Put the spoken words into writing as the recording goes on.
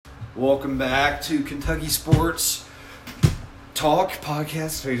Welcome back to Kentucky Sports Talk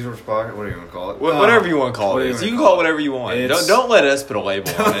Podcast. What do you want to call it? Whatever you want to call it. You can call it whatever you want. Don't let us put a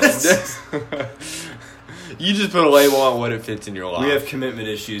label on it. You just put a label on what it fits in your life. We have commitment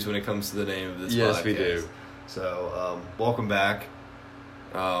issues when it comes to the name of this podcast. Yes, we do. So, welcome back.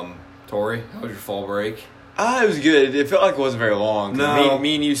 Tori, how was your fall break? It was good. It felt like it wasn't very long. No.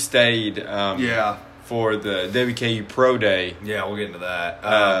 Me and you stayed for the WKU Pro Day. Yeah, we'll get into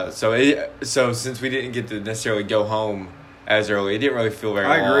that. So since we didn't get to necessarily go home as early, it didn't really feel very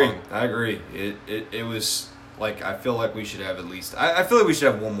long. I agree. It was like, I feel like we should have at least, I feel like we should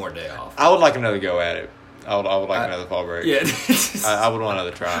have one more day off. I would like another go at it. I would like another fall break. Yeah. I would want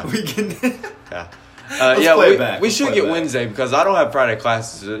another try. We can. Yeah. Play it back. We should get Wednesday because I don't have Friday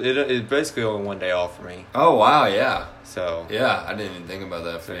classes. It's basically only one day off for me. Oh, wow, yeah. So yeah, I didn't even think about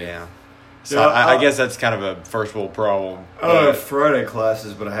that for you. Yeah. So I guess that's kind of a first world problem. I don't have Friday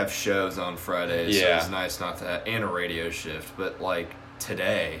classes, but I have shows on Fridays. Yeah. So it's nice not to have, and a radio shift. But like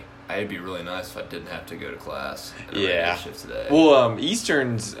today, it'd be really nice if I didn't have to go to class. And a radio shift today. Well,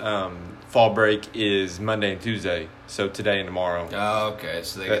 Eastern's fall break is Monday and Tuesday, so today and tomorrow. Oh, okay.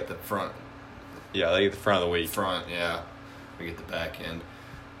 So they get the front. Yeah, they get the front of the week. Yeah. We get the back end.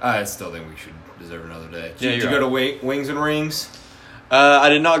 I still think we should deserve another day. Did you right. go to Wings and Rings? I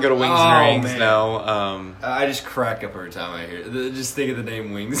did not go to Wings and Rings, man. No. I just crack up every time I hear it. Just think of the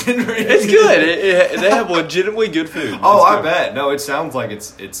name Wings and Rings. It's good. They have legitimately good food. I bet. No, it sounds like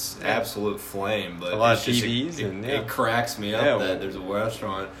it's absolute flame. But a lot of just, TVs. It cracks me up that there's a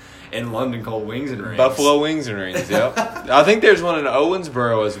restaurant in London called Wings and Rings. Buffalo Wings and Rings, yep. I think there's one in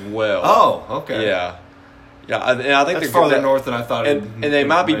Owensboro as well. Oh, okay. Yeah. Yeah, and I think that's they're farther north than I thought. And they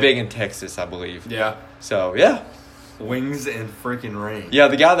might be big in Texas, I believe. Yeah. So, yeah. Wings and freaking Rings. Yeah,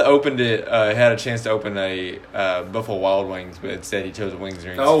 the guy that opened it had a chance to open a Buffalo Wild Wings, but instead he chose Wings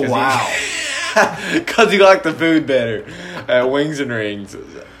and Rings. Oh, wow. Because he liked the food better at Wings and Rings.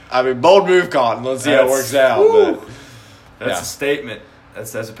 I mean, bold move, Cotton. Let's see how it works out. But, that's a statement.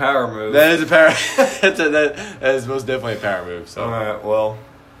 That's a power move. That is a power. that is most definitely a power move. So. All right, well,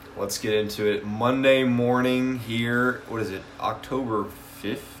 let's get into it. Monday morning here. What is it? October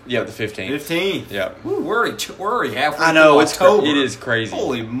 5th? Yeah, the 15th. 15th. Yeah. We're already halfway. I know through it's October. it is crazy.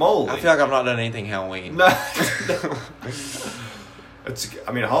 Holy moly! I feel like I've not done anything Halloween. No.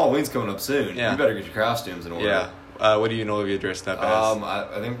 Halloween's coming up soon. Yeah. You better get your costumes in order. Yeah. What do you know if you're dressed up as?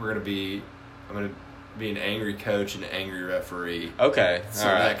 I think I'm gonna be an angry coach and an angry referee. Okay. So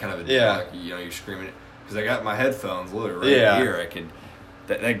all right. that kind of a deal. Yeah. Like, you're screaming because I got my headphones literally right here. I could.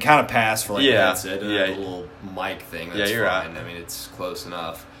 That kind of pass for like a headset. And the little mic thing. That's you're fine. right. I mean, it's close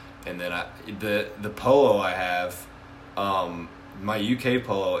enough. And then the polo I have, my UK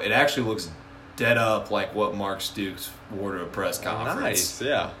polo, it actually looks dead up like what Mark Stoops wore to a press conference. Nice,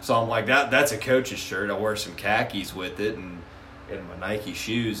 yeah. So I'm like, that's a coach's shirt. I wear some khakis with it and my Nike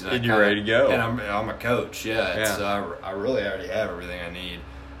shoes. And you're ready to go. And I'm a coach, So I really already have everything I need.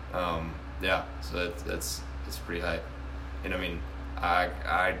 So that's pretty hype. And I mean, I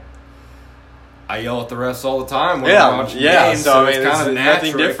yell at the refs all the time when I'm watching games, so it's kind of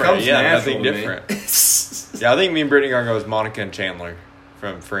nothing natural. different. Nothing to different. I think me and Brittany are going to go with Monica and Chandler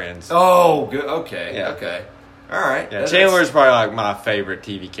from Friends. Oh, good. Okay. Yeah. Okay. All right. Yeah, Chandler's probably like my favorite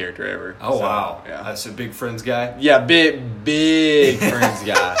TV character ever. Oh, wow. Yeah. That's a big Friends guy? Yeah, big Friends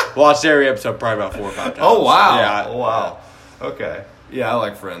guy. Watched every episode probably about 4 or 5 times. Oh, wow. Yeah. Oh, wow. Okay. Yeah, I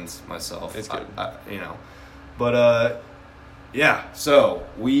like Friends myself. It's good. But, so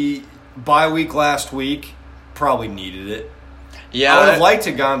bye week last week, probably needed it. Yeah, I would have liked to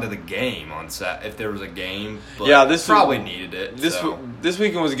have gone to the game on Saturday if there was a game. But this probably needed it. This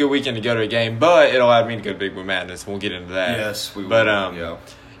weekend was a good weekend to go to a game, but it allowed me to go to Big Blue Madness. We'll get into that. Yes, we will. But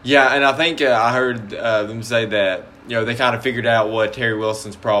yeah, and I think I heard them say that they kind of figured out what Terry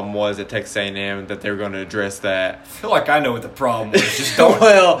Wilson's problem was at Texas A&M, and that they were going to address that. I feel like I know what the problem was. Just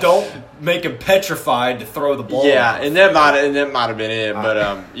don't make him petrified to throw the ball. Yeah, and that might have been it. But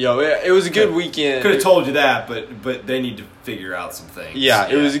it was a good weekend. Could have told you that, but they need to figure out some things. Yeah,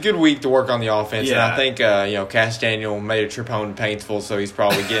 it was a good week to work on the offense, and Yeah. I think Cash Daniel made a trip home to Paintsville, so he's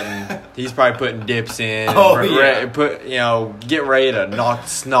probably putting dips in. Getting ready to knock the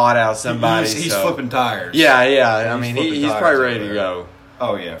snot out of somebody. He's flipping tires. Yeah. I mean, he's probably ready to go.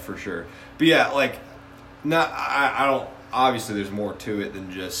 Oh yeah, for sure. But yeah, I don't. Obviously, there's more to it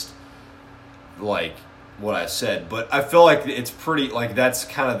than just like what I said, but I feel like it's pretty. Like that's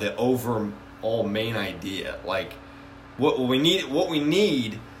kind of the overall main idea. Like what we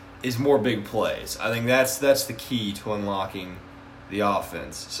need is more big plays. I think that's the key to unlocking the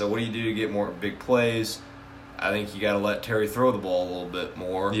offense. So what do you do to get more big plays? I think you got to let Terry throw the ball a little bit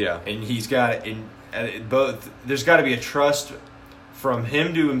more. Yeah. And he's got both. There's got to be a trust from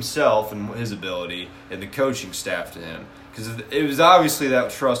him to himself and his ability, and the coaching staff to him, because it was obviously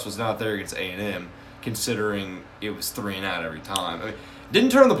that trust was not there against A&M, considering it was 3 and out every time. I mean,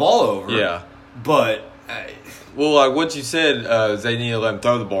 didn't turn the ball over. Yeah. But well, like what you said, they need to let him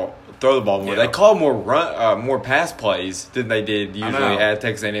throw the ball more. Yeah. They called more pass plays than they did usually at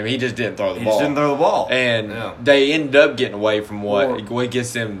Texas A&M. He just didn't throw the ball. He just didn't throw the ball. And they ended up getting away from what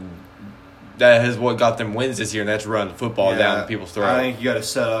gets them. That is what got them wins this year, and that's run the football down people's throats. I think you got to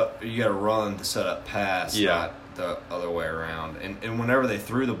set up. You got to run to set up pass, Yeah. not the other way around. And whenever they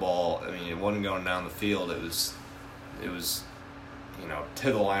threw the ball, I mean, it wasn't going down the field. It was,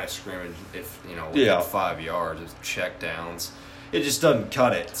 to the line of scrimmage. If within 5 yards of check downs, it just doesn't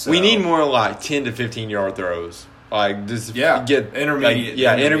cut it. So. We need more like 10 to 15-yard throws. Like just get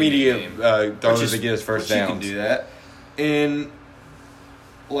intermediate, intermediate throws to get us first downs. You can do that, and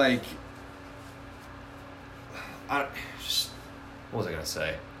like. What was I going to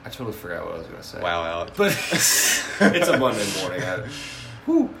say? I totally forgot what I was going to say. Wow, Alex. But it's a Monday morning.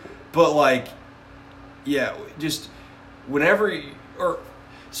 But just whenever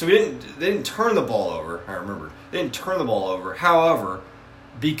so they didn't turn the ball over. I remember. They didn't turn the ball over. However,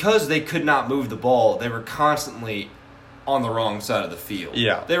 because they could not move the ball, they were constantly on the wrong side of the field.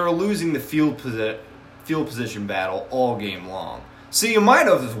 Yeah. They were losing the field position battle all game long. So you might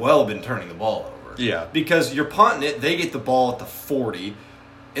have as well been turning the ball over. Yeah. Because you're punting it, they get the ball at the 40,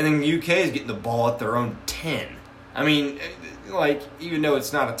 and then UK is getting the ball at their own 10. I mean, like, even though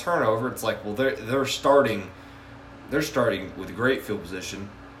it's not a turnover, it's like, well, they're starting with great field position,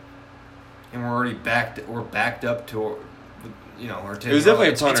 and we're backed up to, our team. It was definitely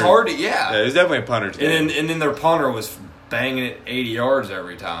a punter. It's hard to, yeah. It was definitely a punter's game. And then their punter was banging it 80 yards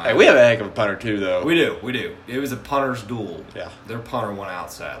every time. Hey, we have a heck of a punter too, though. We do. It was a punter's duel. Yeah. Their punter went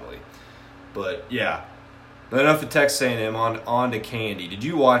out, sadly. But, yeah. But enough of Texas A&M. On to Candy. Did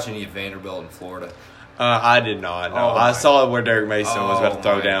you watch any of Vanderbilt in Florida? I did not. No. I saw where Derek Mason was about to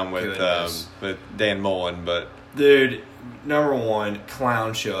throw down with Dan Mullen, but... Dude, number one,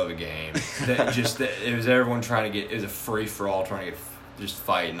 clown show of a game. It was everyone trying to get... It was a free-for-all trying to get... Just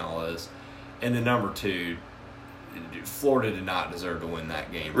fighting all this. And then number two... Florida did not deserve to win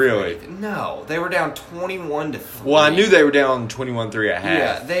that game. Really? No. They were down 21-3. Well, I knew they were down 21-3 at half.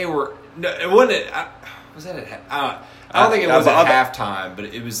 Yeah, they were... No, it wasn't. Was that at? I don't think it was at halftime, but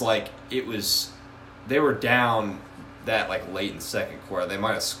it was like They were down that like late in the second quarter. They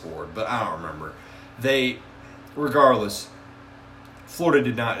might have scored, but I don't remember. Regardless, Florida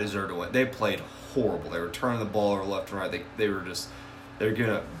did not deserve to win. They played horrible. They were turning the ball over left and right. They were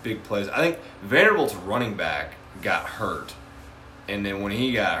giving up big plays. I think Vanderbilt's running back got hurt. And then when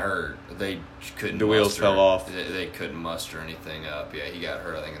he got hurt, they couldn't. The wheels fell off. They couldn't muster anything up. Yeah, he got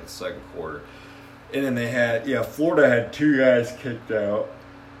hurt, I think, in the second quarter. And then Florida had 2 guys kicked out.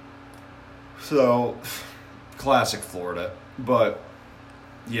 So, classic Florida. But,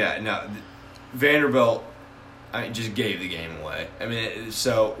 Vanderbilt just gave the game away. I mean,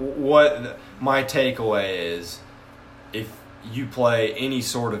 so what my takeaway is, if you play any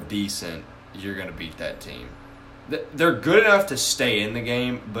sort of decent, you're going to beat that team. They're good enough to stay in the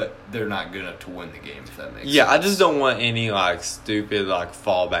game, but they're not good enough to win the game, if that makes sense. Yeah, I just don't want any, stupid,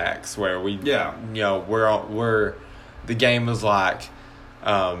 fallbacks where we're the game was 10-10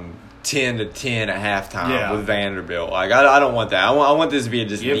 at halftime with Vanderbilt. I don't want that. I want this to be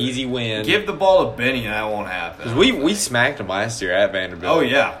just an easy win. Give the ball to Benny, and that won't happen. Because we smacked them last year at Vanderbilt. Oh,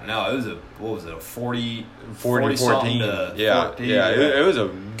 yeah. No, it was a 40-14. Yeah. It was a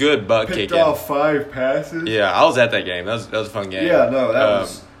good butt kick. Picked off 5 passes. Yeah, I was at that game. That was a fun game. Yeah, no, that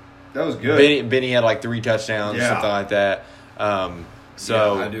was good. Benny had 3 touchdowns, something like that.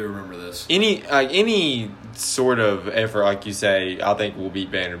 So I do remember this. Any sort of effort, like you say, I think we'll beat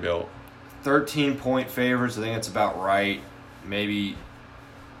Vanderbilt. 13-point favorites. I think that's about right. Maybe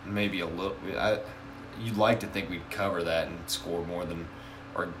a little. You'd like to think we'd cover that and score more than,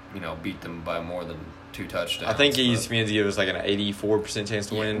 or beat them by more than 2 touchdowns. I think ESPN's give us an 84% chance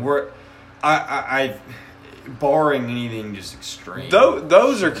to win. I barring anything just extreme.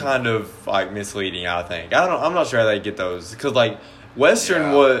 Those are kind of misleading. I think I'm not sure how they get those because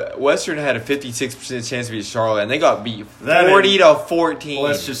Western had a 56% chance to beat Charlotte, and they got beat 40-14. Well,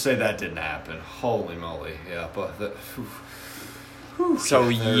 let's just say that didn't happen. Holy moly! Yeah, but so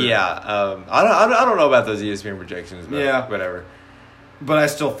I don't know about those ESPN projections, but whatever. But I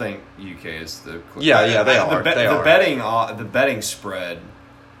still think UK is the they are. The betting spread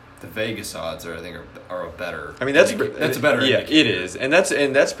the Vegas odds are a better. I mean, that's a better. Yeah, indicator. it is, and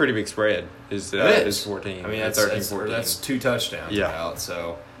that's pretty big spread. Is 14? I mean, that's 13-14. That's 2 touchdowns. Yeah. Out,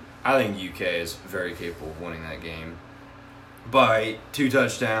 so I think UK is very capable of winning that game by 2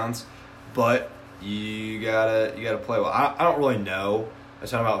 touchdowns, but you gotta play well. I don't really know a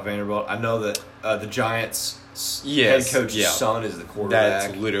ton about Vanderbilt. I know that the Giants' head coach's son is the quarterback.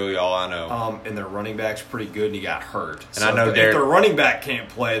 That's literally all I know. And their running back's pretty good, and he got hurt. And I know if their running back can't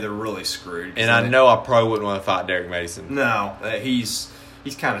play, they're really screwed. And I know I probably wouldn't want to fight Derek Mason. No, he's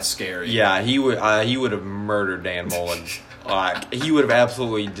kind of scary. Yeah, he would have murdered Dan Mullen. Like, he would have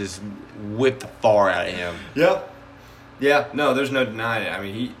absolutely just whipped the far out of him. Yep. Yeah, no, there's no denying it. I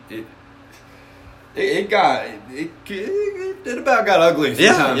mean, it about got ugly a few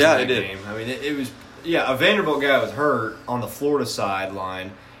times in that game. I mean, it was a Vanderbilt guy was hurt on the Florida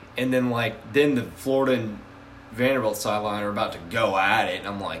sideline, and then the Florida and Vanderbilt sideline are about to go at it, and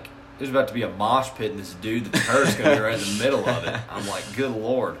I'm like, there's about to be a mosh pit, and this dude that's hurt is going to be right in the middle of it. I'm like, good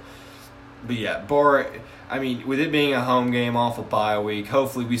Lord. But yeah, with it being a home game off a bye week,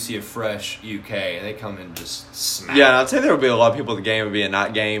 hopefully we see a fresh UK and they come and just smack. Yeah, and I'd say there will be a lot of people at the game. It will be a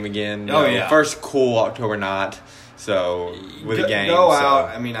night game again. Yeah. First cool October night. So, with a game. Go out.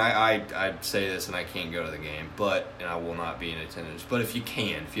 I mean, I'd say this and I can't go to the game, and I will not be in attendance. But if you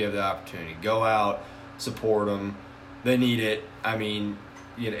have the opportunity, go out, support them. They need it. I mean,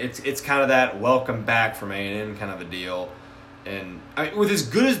 it's kind of that welcome back from A&M kind of a deal. And I mean, with as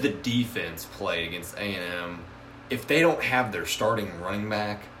good as the defense played against A&M, if they don't have their starting running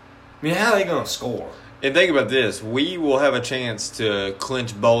back, I mean, how are they going to score? And think about this: we will have a chance to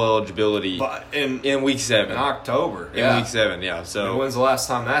clinch bowl eligibility in week 7, in October. In week 7, yeah. So when's the last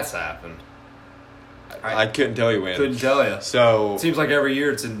time that's happened? I couldn't tell you when. Couldn't tell you. So it seems like every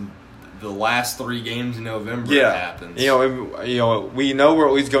year it's in the last 3 games in November. It happens. We know we're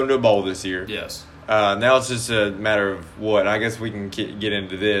at least going to a bowl this year. Yes. Now it's just a matter of what. I guess we can get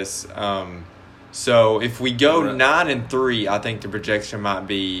into this. So if we go 9-3, I think the projection might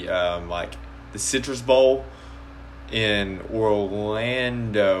be the Citrus Bowl in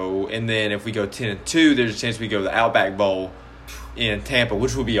Orlando, and then if we go 10-2, there's a chance we go to the Outback Bowl in Tampa,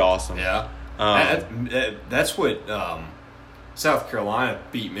 which would be awesome. Yeah. That's what South Carolina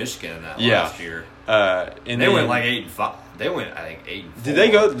beat Michigan in that last year. And they went 8-5. They went, I think, 8-4. Did they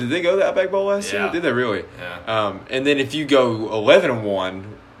go to the Outback Bowl last year? Did they really? Yeah. And then if you go 11-1,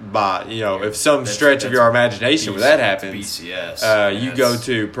 by if some stretch of your imagination where that happens, BCS. You go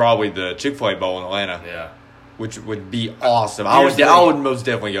to probably the Chick-fil-A Bowl in Atlanta. Yeah. Which would be awesome. I would most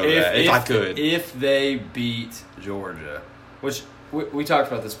definitely go to that if I could. If they beat Georgia, which we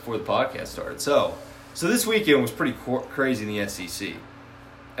talked about this before the podcast started. So this weekend was pretty crazy in the SEC.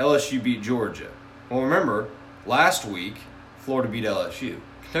 LSU beat Georgia. Well, remember, last week, Florida beat LSU.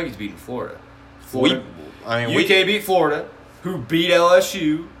 Kentucky's beating Florida. UK beat Florida, who beat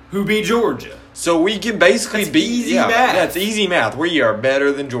LSU, who beat Georgia. So we can basically beat easy math. That's easy math. We are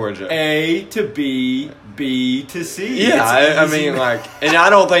better than Georgia. A to B, B to C. Yeah, I mean, and I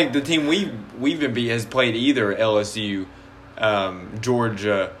don't think the team we've been beat has played either LSU,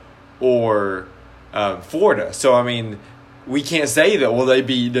 Georgia, or Florida. So I mean, we can't say that. Well, they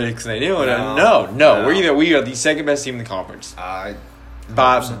beat Texas A&M. No. We are the second best team in the conference. By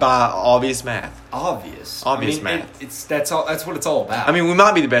obvious math. Obvious math. That's what it's all about. I mean, we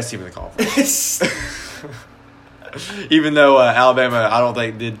might be the best team in the conference. Even though Alabama, I don't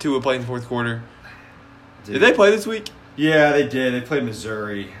think, did Tua play in the fourth quarter? Did they play this week? Yeah, they did. They played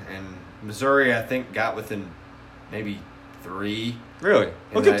Missouri, and Missouri, I think, got within maybe 3. Really?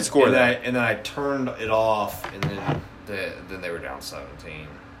 Look at the score of that. And then I turned it off, and then they were down 17.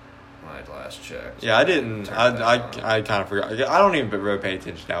 My last check. Yeah, I didn't. I kind of forgot. I don't even really pay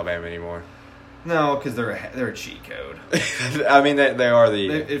attention to Alabama anymore. No, because they're a cheat code. I mean, they are the.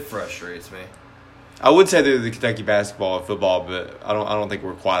 It frustrates me. I would say they're the Kentucky basketball and football, but I don't think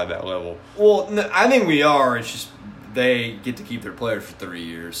we're quite at that level. Well, no, I think we are. It's just they get to keep their players for 3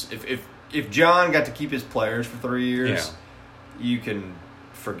 years. If John got to keep his players for 3 years, you can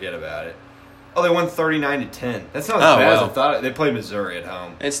forget about it. Oh, they won 39-10. That's not as bad as I thought. They played Missouri at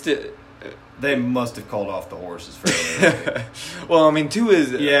home. They must have called off the horses fairly. Well, I mean, Tua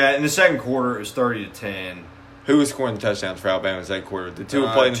is. Yeah, in the second quarter, it was 30-10. Who was scoring the touchdowns for Alabama in the second quarter? Did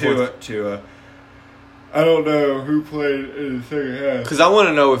Tua play in the fourth? Tua. I don't know who played in the second half. Because I want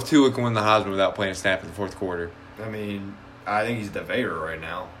to know if Tua can win the Heisman without playing a snap in the fourth quarter. I mean, I think he's the Vader right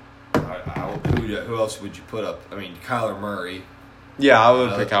now. Who else would you put up? I mean, Kyler Murray. Yeah, I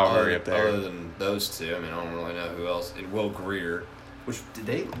would pick Kyler Murray up there. Other than those two, I mean, I don't really know who else. And Will Greer. Which did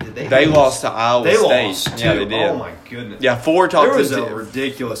they? They lose? lost to Iowa They State. lost too. Yeah, they did. Oh my goodness. Yeah, 4 top 10. There was a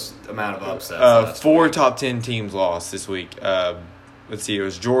ridiculous amount of upsets. 4 top 10 teams lost this week. Let's see, it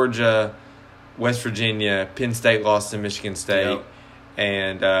was Georgia, West Virginia, Penn State lost to Michigan State,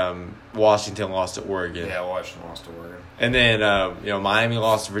 and Washington lost to Oregon. Yeah, Washington lost to Oregon. And then Miami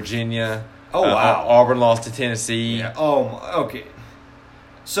lost to Virginia. Oh wow. Auburn lost to Tennessee. Yeah. Oh, okay.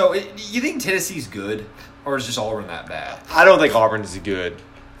 So you think Tennessee's good, or is just Auburn that bad? I don't think Auburn is good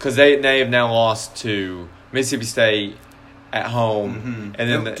because they have now lost to Mississippi State at home, and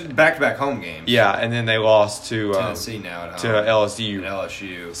then back-to-back home games. Yeah, and then they lost to Tennessee now at home to LSU. And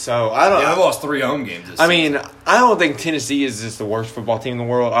LSU. So I don't. Yeah, they lost 3 home games. This season. I don't think Tennessee is just the worst football team in the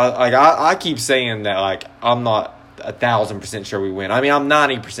world. I keep saying that I'm not 1,000% sure we win. I mean, I'm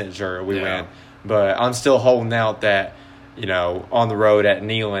 90% sure we win, but I'm still holding out that on the road at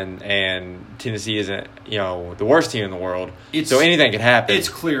Neyland, and Tennessee isn't the worst team in the world. So anything could happen. It's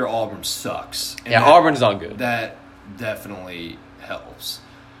clear Auburn sucks. And Auburn's not good. That definitely helps.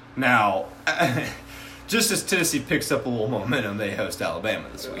 Now, just as Tennessee picks up a little momentum, they host Alabama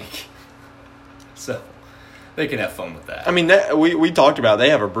this week. So they can have fun with that. I mean, we talked about they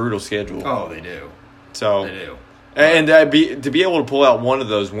have a brutal schedule. Oh, they do. So they do. And to be able to pull out one of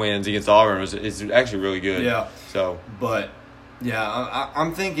those wins against Auburn is actually really good. Yeah. So, but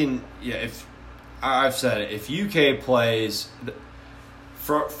I'm thinking, if I've said it, if UK plays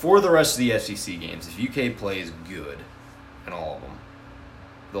for the rest of the SEC games, if UK plays good in all of them,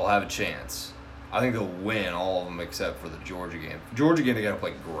 they'll have a chance. I think they'll win all of them except for the Georgia game. Georgia game, they got to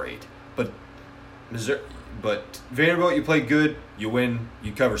play great, but Vanderbilt, you play good, you win,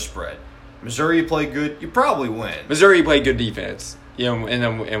 you cover spread. Missouri, you play good, you probably win. Missouri, you play good defense.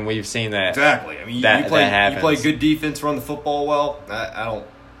 And we've seen that. Exactly. I mean, you play good defense, run the football well.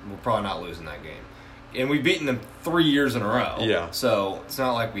 We're probably not losing that game. And we've beaten them 3 years in a row. Yeah. So it's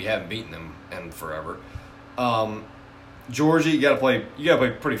not like we haven't beaten them in forever. Georgia, you gotta play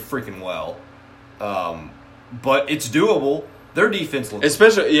pretty freaking well. But it's doable. Their defense looks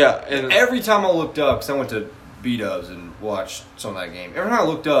and every time I looked up, because I went to B-Dubs and watched some of that game. Every time I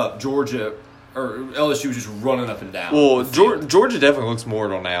looked up, Georgia or LSU was just running up and down. Well, Georgia definitely looks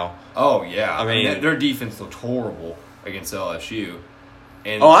mortal now. Oh yeah, I mean their defense looked horrible against LSU.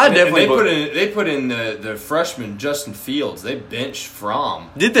 And they put in the freshman Justin Fields. They benched Fromm.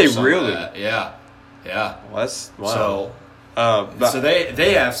 Did they really? Yeah. Well, that's wow. So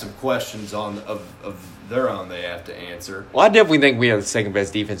they have some questions of their own they have to answer. Well, I definitely think we have the second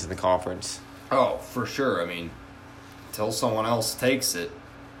best defense in the conference. Oh, for sure. I mean, until someone else takes it,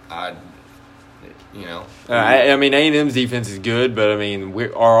 I mean, A&M's defense is good, but I mean,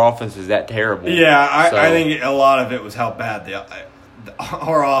 our offense is that terrible. Yeah, I think a lot of it was how bad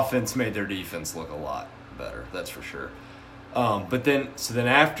our offense made their defense look a lot better. That's for sure. But then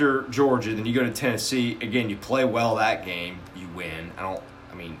after Georgia, then you go to Tennessee again. You play well that game, you win.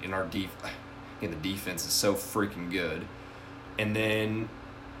 The defense is so freaking good, and then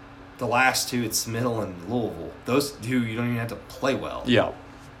the last two, it's Middle and Louisville. Those two, you don't even have to play well. Yeah,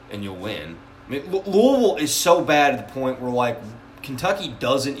 and you'll win. I mean, Louisville is so bad at the point where Kentucky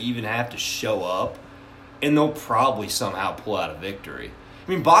doesn't even have to show up, and they'll probably somehow pull out a victory. I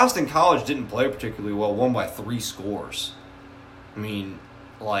mean, Boston College didn't play particularly well, won by 3 scores. I mean,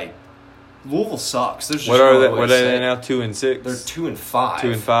 Louisville sucks. There's just what are they now? 2-6. They're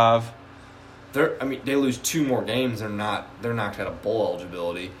 2-5. 2-5. They lose 2 more games. They're knocked out of bowl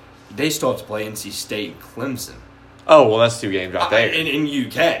eligibility. They still have to play NC State and Clemson. Oh well, that's 2 games right there. In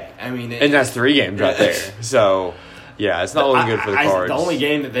UK, and that's 3 games right there. So, yeah, it's not looking good for the Cards. The only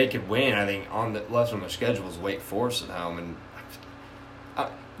game that they could win, I think, left on their schedule was Wake Forest at home, and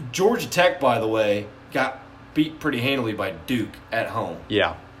Georgia Tech, by the way, got beat pretty handily by Duke at home.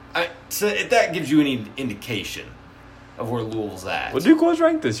 Yeah. So if that gives you any indication of where Louisville's at. Well, Duke was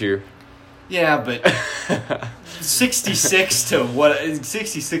ranked this year. Yeah, but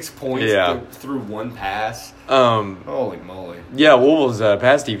 66 points through 1 pass. Holy moly. Yeah, Louisville's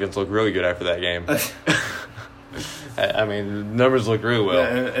pass defense looked really good after that game. I mean, the numbers look really well.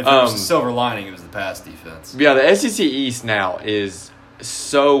 Yeah, if there was a silver lining, it was the pass defense. Yeah, the SEC East now is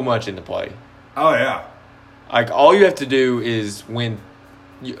so much into play. Oh, yeah. All you have to do is win.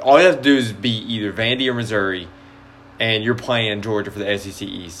 All you have to do is beat either Vandy or Missouri, and you're playing Georgia for the SEC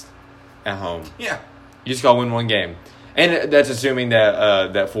East at home. Yeah. You just got to win 1 game. And that's assuming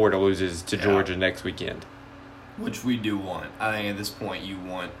that Florida loses to Georgia next weekend. Which we do want. I think at this point you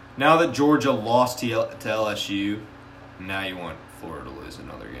want. Now that Georgia lost to LSU, now you want Florida to lose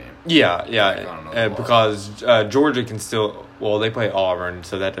another game. Yeah. Because Georgia can still. Well, they play Auburn,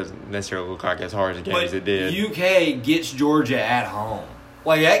 so that doesn't necessarily look like as hard as a game as it did. UK gets Georgia at home.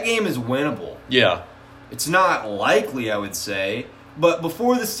 Like, that game is winnable. Yeah. It's not likely, I would say. But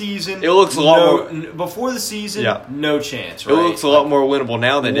before the season, it looks a lot more. Before the season, no chance. Right? It looks a lot more winnable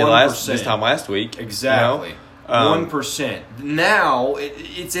now than it did this time last week. Exactly, 1%. Now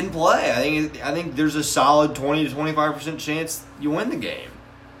it's in play. I think there's a solid 20 to 25% chance you win the game.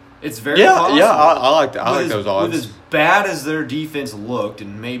 It's very possible. Yeah, I like that. I like those odds. With as bad as their defense looked,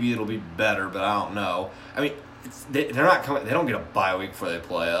 and maybe it'll be better, but I don't know. I mean, they're not coming. They don't get a bye week before they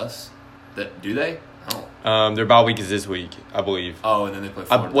play us. Do they? Oh. Their bye week is this week, I believe. Oh, and then they play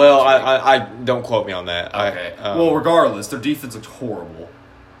Florida. I don't quote me on that. Okay. Well, regardless, their defense looks horrible,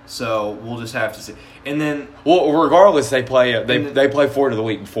 so we'll just have to see. And then, regardless, they play Florida the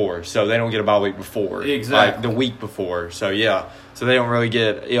week before, so they don't get a bye week before. Exactly. Like the week before. So yeah, so they don't really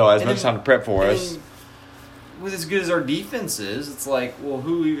get as much time to prep for us. With as good as our defense is, it's like, well,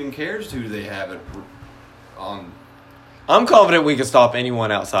 who even cares who they have it on? I'm confident we can stop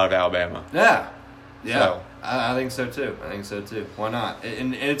anyone outside of Alabama. Yeah. So. I think so too. Why not?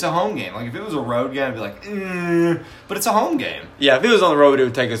 And it's a home game. Like, if it was a road game, I'd be like, but it's a home game. Yeah, if it was on the road, it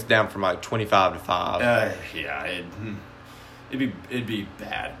would take us down from like 25-5. It'd be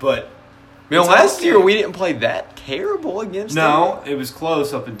bad. But last year we didn't play that terrible against them. No, it was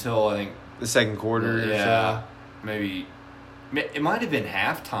close up until I think the second quarter. Yeah, maybe it might have been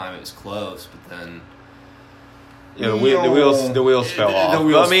halftime. It was close, but then. Yeah, the wheels fell off.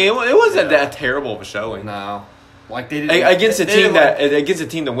 I mean, it wasn't that terrible of a showing. No, like they didn't against a team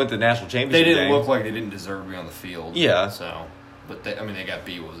that went to the national championship. They didn't look like they didn't deserve to be on the field. Yeah. So, but they got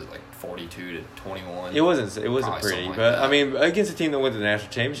beat. What was it, like 42-21? It wasn't pretty, but that. I mean, against a team that went to the national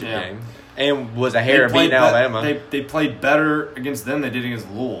championship game and was a hair of beating Alabama. They played better against them than they did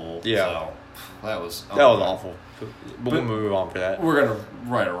against Louisville. Yeah. So that was awful. But we'll move on for that. We're gonna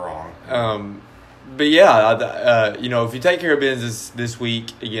right or wrong. But yeah, if you take care of business this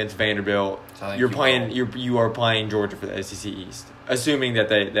week against Vanderbilt, you are playing Georgia for the SEC East, assuming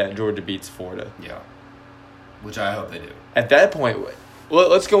that Georgia beats Florida. Yeah, which I hope they do. At that point,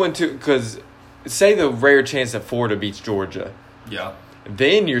 let's go into, because say the rare chance that Florida beats Georgia. Yeah.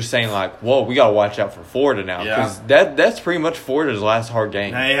 Then you're saying like, whoa, we got to watch out for Florida now, because that's pretty much Florida's last hard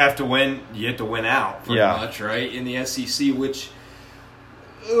game. Now you have to win. You have to win out pretty much, right, in the SEC, which.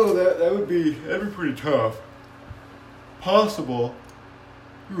 Oh, that'd be pretty tough. Possible,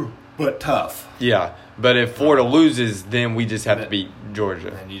 but tough. Yeah, but if Florida loses, then we just have to beat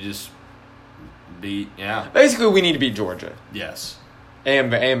Georgia. And you just beat, Basically, we need to beat Georgia. Yes. And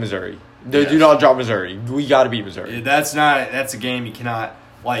Missouri. Do not drop Missouri. We got to beat Missouri. That's a game you cannot,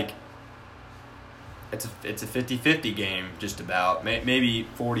 like, it's a 50-50 game, just about. Maybe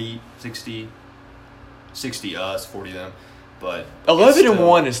 40, 60 us, 40 them. But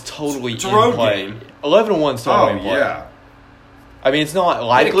 11-1 is totally in play. 11-1 is totally in play. Yeah. I mean, it's not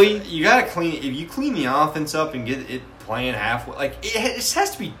likely. You gotta clean. If you clean the offense up and get it playing halfway, like it just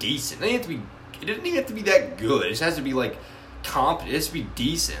has to be decent. It doesn't even have to be that good. It just has to be like competent. It has to be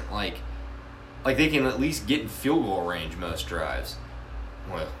decent. Like they can at least get in field goal range most drives.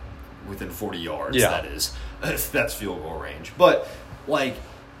 Well, within 40 yards. Yeah. That is. That's field goal range. But like.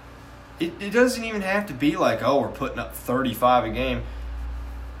 It doesn't even have to be like, we're putting up 35 a game.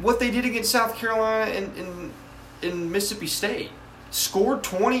 What they did against South Carolina in Mississippi State, scored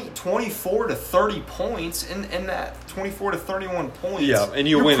 24 to 30 points, and that 24 to 31 points. Yeah, and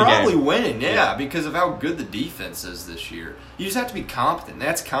you're probably winning, because of how good the defense is this year. You just have to be competent.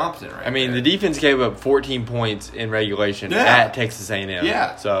 That's competent, right? I mean, the defense gave up 14 points in regulation at Texas A&M.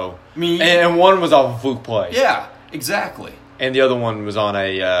 Yeah. So, and one was off a fluke play. Yeah, exactly. And the other one was on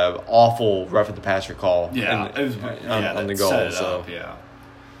a awful roughing the passer call. Yeah, on the goal.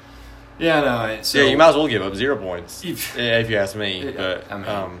 So you might as well give up 0 points if you ask me. But I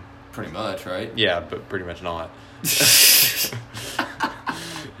mean, pretty much, right? Yeah, but pretty much not.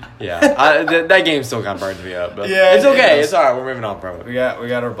 That game still kind of burns me up, but it's okay. It's all right. We're moving on from it. We got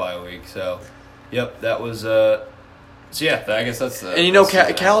our bye week, so that was. I guess that's the.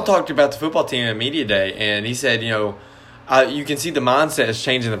 And Cal talked about the football team at media day, and he said, you can see the mindset is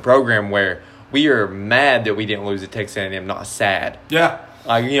changing the program where we are mad that we didn't lose at Texas A&M, not sad. Yeah.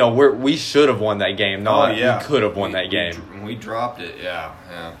 Like, we should have won that game, not we could have won that game. We dropped it, yeah.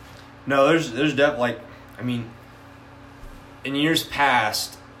 No, there's definitely, in years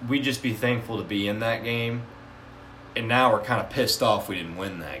past, we'd just be thankful to be in that game, and now we're kind of pissed off we didn't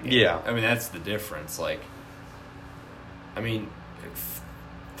win that game. Yeah. I mean, that's the difference.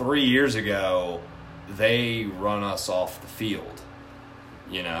 3 years ago, they run us off the field.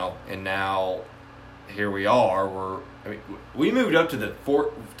 and now here we are. We moved up to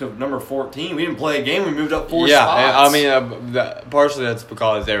number 14. We didn't play a game. We moved up 4 spots. Partially that's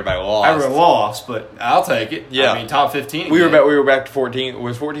because everybody lost. Everyone lost, but I'll take it. Yeah, top 15. We were back to 14.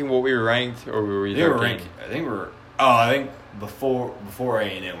 Was 14 what we were ranked, or were we 13? They were ranked. I think before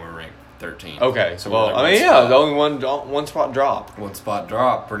A&M we were ranked 13. Okay, so the only one spot drop. One spot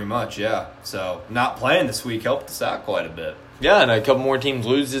drop, pretty much. Yeah. So not playing this week helped us out quite a bit. Yeah, and a couple more teams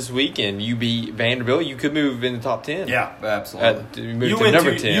lose this week, and you beat Vanderbilt, you could move in the top 10. Yeah, absolutely. You win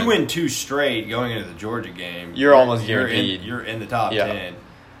number 10. You win 2 straight going into the Georgia game. You're almost guaranteed. You're in the top 10.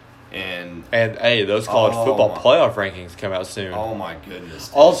 And hey, those college football playoff rankings come out soon. Oh my goodness!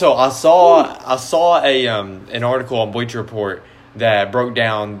 Dude. Also, I saw an article on Bleacher Report that broke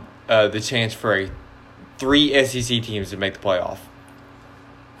down the chance for 3 SEC teams to make the playoff.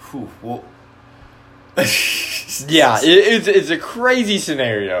 Whew, well. Yeah, it's a crazy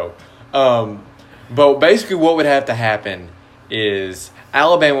scenario. But basically what would have to happen is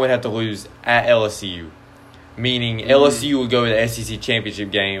Alabama would have to lose at LSU, meaning LSU would go to the SEC championship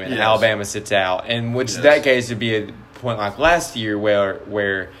game and Alabama sits out. And which that case would be a point like last year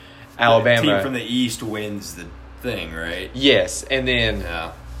where Alabama... The team from the East wins the thing, right? Yes, and then...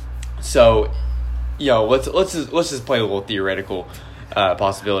 Yeah. So, let's just play a little theoretical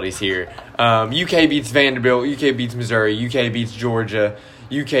possibilities here. UK beats Vanderbilt, UK beats Missouri, UK beats Georgia,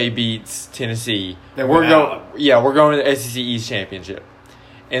 UK beats Tennessee. We're going to the SEC East Championship.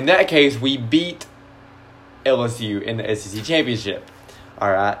 In that case, we beat LSU in the SEC Championship.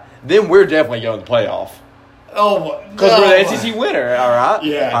 All right, then we're definitely going to the playoff. Oh, because we're the SEC winner. All right,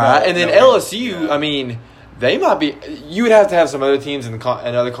 yeah. All right, and then LSU. I mean, they might be. You would have to have some other teams in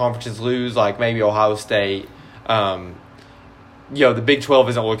other conferences lose, like maybe Ohio State. The Big 12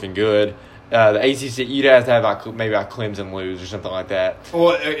 isn't looking good. The ACC, you'd have to have maybe Clemson lose or something like that.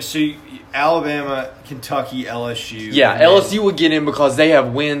 Well, so Alabama, Kentucky, LSU. Yeah, LSU would get in because they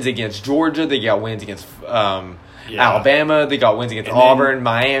have wins against Georgia. They got wins against Alabama. They got wins against Auburn,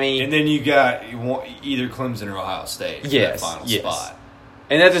 Miami. And then you got either Clemson or Ohio State for that final spot.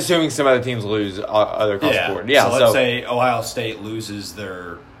 And that's assuming some other teams lose other across the board. Yeah, so let's say Ohio State loses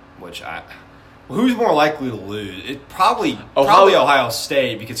who's more likely to lose? It probably Ohio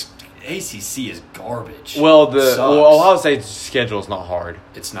State because ACC is garbage. Well, Ohio State's schedule is not hard.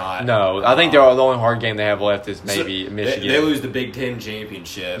 It's not. No, I think the only hard game they have left is maybe Michigan. They lose the Big Ten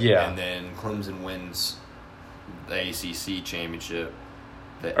championship, and then Clemson wins the ACC championship.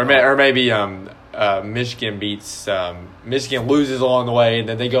 Or maybe Michigan beats Michigan loses along the way, and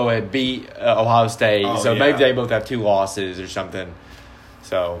then they go and beat Ohio State. Maybe they both have 2 losses or something.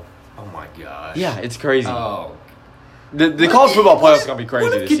 So. Oh my gosh. Yeah, it's crazy. Oh. The college football playoff is going to be crazy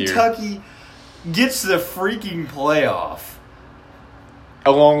this year. What if Kentucky gets the freaking playoff?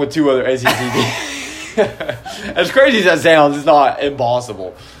 Along with 2 other SEC teams. As crazy as that sounds, it's not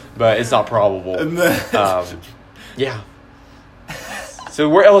impossible, but it's not probable. Yeah. So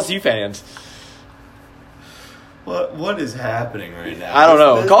we're LSU fans. What is happening right now? I don't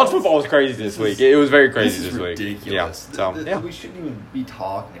know. College football was crazy this week. It was very crazy this week. Ridiculous. Yeah. We shouldn't even be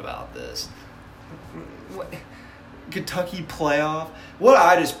talking about this. Kentucky playoff. What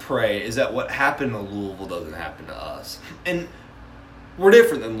I just pray is that what happened to Louisville doesn't happen to us. And we're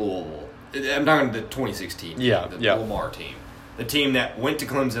different than Louisville. I'm talking about the 2016 team, the Lamar team. The team that went to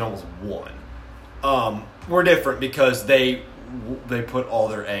Clemson and almost won. We're different because they put all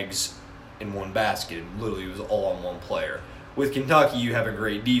their eggs in one basket. It literally was all on one player. With Kentucky, you have a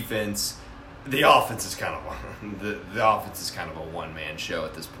great defense. The offense is kind of the offense is kind of a one-man show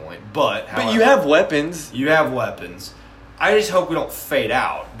at this point. But you have weapons. You have weapons. I just hope we don't fade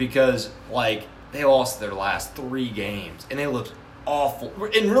out because they lost their last 3 games and they looked awful.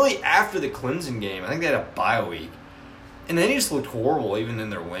 And really after the Clemson game, I think they had a bye week. And they just looked horrible even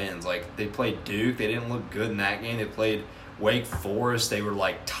in their wins. They played Duke. They didn't look good in that game. They played Wake Forest. They were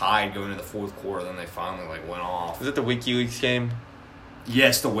tied going into the 4th quarter. Then they finally went off. Was it the WikiLeaks game?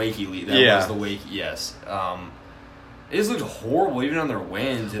 Yes, the Wakey League. That was the Wakey. Yes. It just looked horrible even on their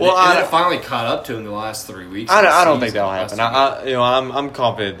wins. And then it finally caught up to them the last 3 weeks. I don't think that'll happen. I'm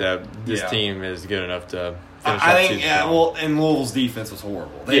confident that this team is good enough to finish I think and Louisville's defense was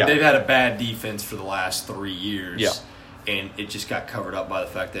horrible. They've had a bad defense for the last 3 years. Yeah. And it just got covered up by the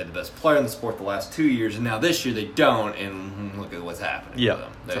fact they had the best player in the sport the last 2 years, and now this year they don't. And look at what's happening to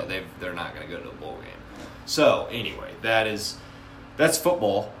them. They're not going to go to the bowl game. So anyway, that's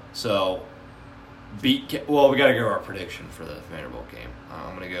football. So we got to go to our prediction for the Vanderbilt game.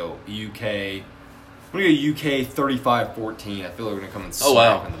 I'm going to go UK. I'm going to go UK 35-14. I feel like we're going to come and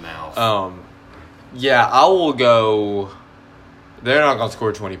smack in the mouth. Yeah, I will go They're not going to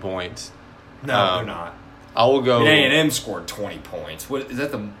score 20 points. No, they're not. I will go. A&M scored 20 points. What is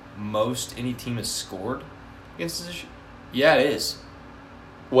that? The most any team has scored against this? Yeah, it is.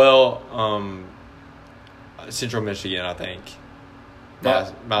 Well, Central Michigan, I think.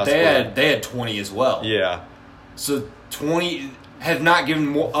 They had 20 as well. Yeah. So 20 have not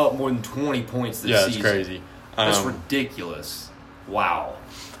given up more than 20 points this season. Yeah, it's crazy. That's ridiculous. Wow.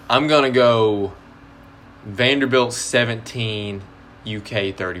 I'm going to go Vanderbilt 17,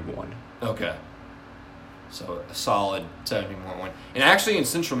 UK 31. Okay. So a solid 17-point win. And actually in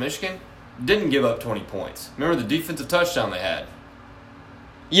Central Michigan, didn't give up 20 points. Remember the defensive touchdown they had?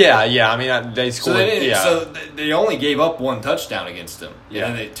 Yeah. I mean, they scored. So they only gave up one touchdown against them. Yeah.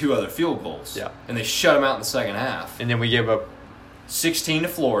 And then 2 other field goals. Yeah. And they shut them out in the second half. And then we gave up 16 to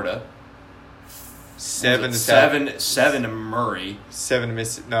Florida. 7 to Murray. 7 to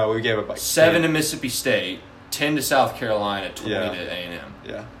Mississippi. No, we gave up like 7 10. to Mississippi State. 10 to South Carolina. 20 Yeah. to A&M.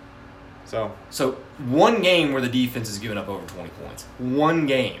 Yeah. So one game where the defense has given up over 20 points. One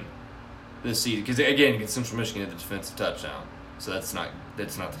game this season. Because, again, against Central Michigan, the defensive touchdown. So that's not the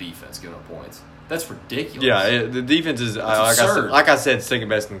defense giving up points. That's ridiculous. Yeah, the defense is, absurd. like I said, second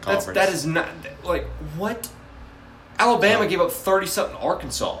best in the conference. That is not – like, what? Alabama gave up 30-something to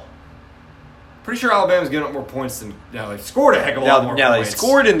Arkansas. Pretty sure Alabama's giving up more points than – now, they scored a heck of a lot more points. They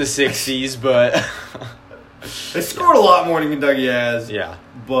scored in the 60s, but – they scored a lot more than Kentucky has. Yeah.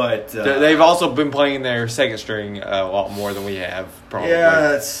 But they've also been playing their second string a lot more than we have, probably.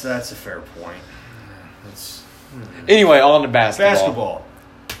 Yeah, that's a fair point. Anyway, on to basketball.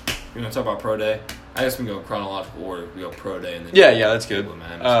 You want to talk about Pro Day? I guess we can go chronological order. We go Pro Day and then yeah, that's good.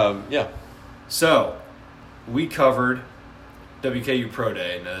 Yeah. So we covered WKU Pro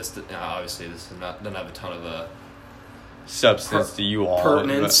Day. Now, obviously, this is doesn't have a ton of substance to you all.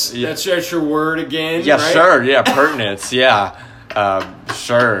 Pertinence. Yeah. That's your word again. Yeah, right? sure. Yeah, pertinence. Yeah,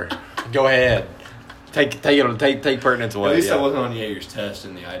 sure. Go ahead. Take pertinence away. At least I wasn't on Jaeger's test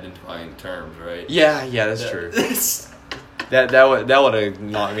in the identifying terms, right? Yeah, that's true. that would have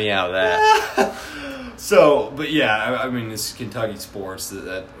knocked me out of that. So, but yeah, I mean, it's Kentucky sports,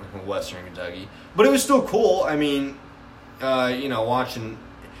 that Western Kentucky, but it was still cool. I mean, watching.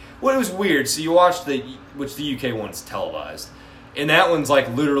 Well, it was weird. So you watched which the UK one's televised, and that one's like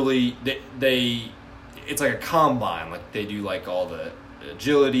literally it's like a combine. Like they do like all the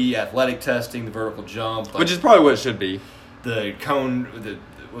agility, athletic testing, the vertical jump, like which is probably what it should be. The cone,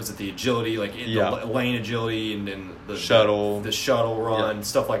 the agility, like the lane agility, and then the shuttle run,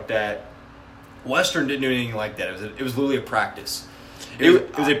 stuff like that. Western didn't do anything like that. It was literally a practice.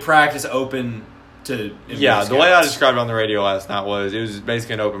 It was a practice open to scouts. The way I described it on the radio last night was it was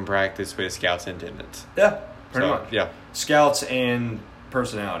basically an open practice with scouts in attendance. Yeah, pretty much. Yeah, scouts and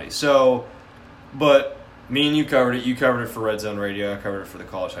personality. So, but me and you covered it. You covered it for Red Zone Radio. I covered it for the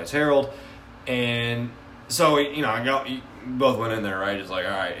College Heights Herald. And so, you both went in there, right? Just like,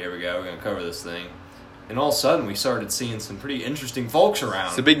 all right, here we go. We're going to cover this thing. And all of a sudden, we started seeing some pretty interesting folks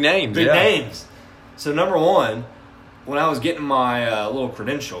around. Some big names. Big names. So, number one, when I was getting my little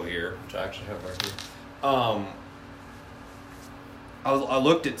credential here, which I actually have right here, I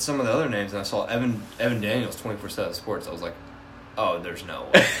looked at some of the other names, and I saw Evan Daniels, 24/7 Sports. I was like, oh, there's no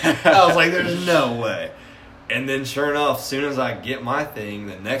way. I was like, there's no way. And then, sure enough, as soon as I get my thing,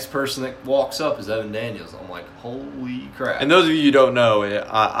 the next person that walks up is Evan Daniels. I'm like, holy crap. And those of you who don't know,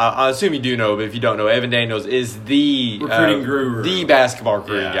 I assume you do know, but if you don't know, Evan Daniels is the recruiting guru. The basketball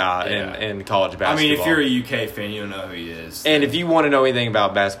recruiting guy in college basketball. I mean, if you're a UK fan, you don't know who he is. And if you want to know anything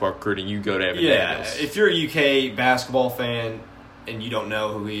about basketball recruiting, you go to Evan Daniels. Yeah, if you're a UK basketball fan and you don't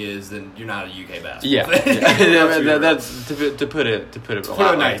know who he is, then you're not a UK basketball fan. That's to put it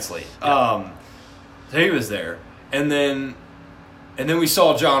nicely. Yeah. So he was there, and then we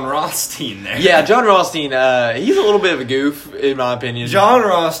saw John Rothstein there. Yeah, John Rothstein. He's a little bit of a goof, in my opinion. John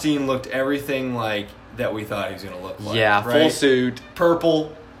Rothstein looked everything like that we thought he was going to look like. Yeah, right? full suit,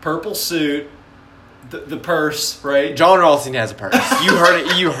 purple suit, the purse, right? John Rothstein has a purse. You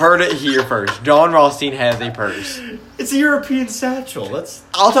heard it here first. John Rothstein has a purse. It's a European satchel.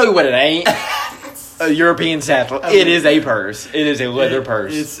 I'll tell you what it ain't. A European satchel. It is a purse. It is a leather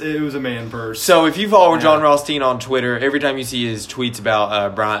purse. It was a man purse. So if you follow John Rothstein on Twitter, every time you see his tweets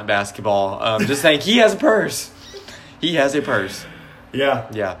about Bryant basketball, just think he has a purse. He has a purse.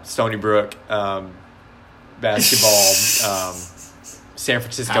 Yeah. Yeah. Stony Brook basketball. San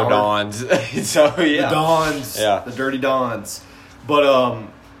Francisco Dons. So yeah. The Dons. Yeah. The Dirty Dons. But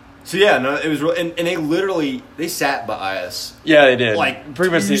So yeah, no, it was real, and they sat by us. Yeah, they did. Like,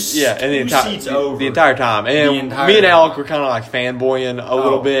 pretty much, and the seats over. the entire time. And me and Alec were kind of like fanboying a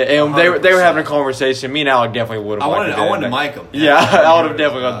little bit, and they were having a conversation. Me and Alec definitely would have. I wanted to mic them. Yeah, I would have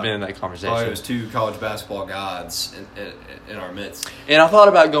definitely been in that conversation. It was two college basketball gods in our midst. And I thought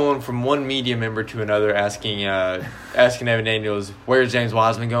about going from one media member to another, asking Evan Daniels, "Where's James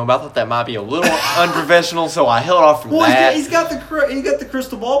Wiseman going?" But I thought that might be a little unprofessional, so I held off from that. He's got the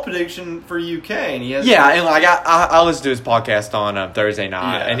crystal ball prediction for UK, and he has. Yeah, and like I listened to his podcast on Thursday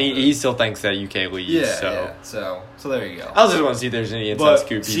night, and he still thinks that UK leads. Yeah, so there you go. I was just want to see if there's any inside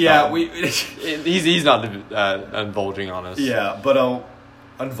scoop. He's not divulging on us. Yeah, but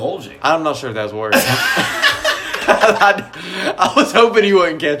unvulging. I'm not sure if that's a word. I was hoping he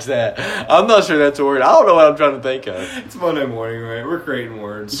wouldn't catch that. I'm not sure that's a word. I don't know what I'm trying to think of. It's Monday morning, right? We're creating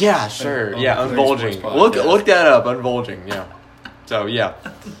words. Yeah, sure. Yeah, unvulging. Look that up. Unvulging. Yeah. So yeah.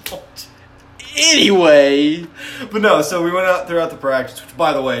 Anyway, but no. So we went out throughout the practice. Which,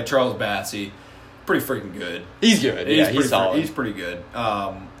 by the way, Charles Bassey, pretty freaking good. He's good. He's solid. He's pretty good.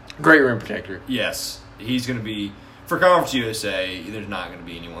 Great rim protector. Yes, he's going to be for Conference USA. There's not going to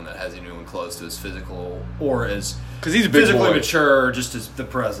be anyone that has anyone close to as physical or as because he's a big physically boy. mature. Just as the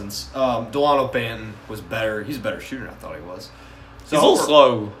presence. Delano Banton was better. He's a better shooter than I thought he was. So he's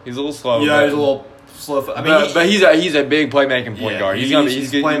a little slow. Yeah, he's a little slow. I mean, but he's a big playmaking point guard. He's a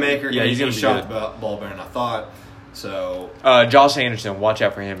playmaker. Yeah, he's gonna be shot good. the ball better than I thought. So Josh Anderson, watch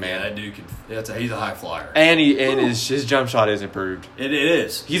out for him, man. Yeah, that dude he's a high flyer. And his jump shot is improved. It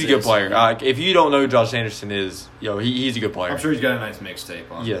is. He's a good player. Yeah. If you don't know who Josh Anderson is, he's a good player. I'm sure he's got a nice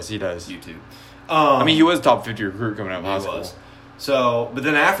mixtape on. Yes, he does. YouTube. I mean, he was a top 50 recruit coming out of high school. Was. So, but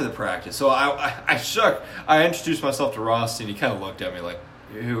then after the practice, so I introduced myself to Rusty, and he kind of looked at me like,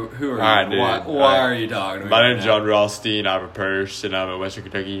 Who are you? Right, dude. Why are you talking to me? My name's John Rothstein. I'm a Purse, and I'm at Western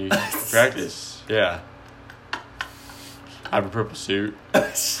Kentucky practice. Yeah. I have a purple suit.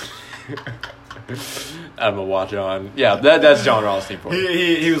 I have a watch on. Yeah, that's John Rothstein for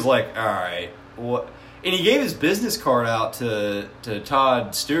you. He was like, all right, what? And he gave his business card out to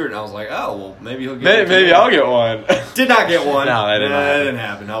Todd Stewart, and I was like, oh, well, maybe he'll get Maybe I'll get one. Did not get one. No, that didn't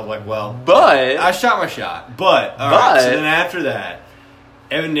happen. I was like, well. But. I shot my shot. But. Right, so then after that,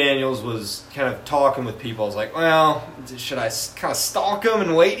 Evan Daniels was kind of talking with people. I was like, well, should I kind of stalk him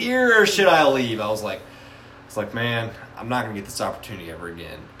and wait here, or should I leave? I was like, man, I'm not going to get this opportunity ever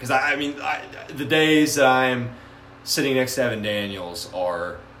again. Because, the days that I'm sitting next to Evan Daniels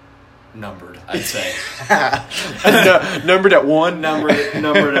are numbered, I'd say. Numbered at 1? Numbered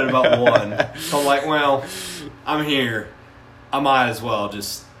at about 1. So I'm like, well, I'm here. I might as well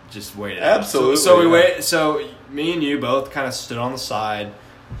just wait it out. Absolutely. So we wait. So me and you both kind of stood on the side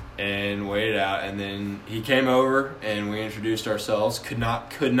and waited out, and then he came over and we introduced ourselves. Could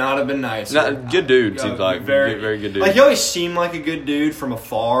not have been nicer. Good dude. Seems like very good dude. Like he always seemed like a good dude from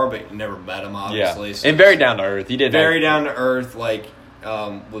afar, but you never met him obviously. Yeah. So and very down to earth. He did very down to earth. Like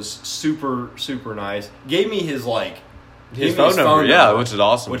was super nice. Gave me his phone number. Yeah, which is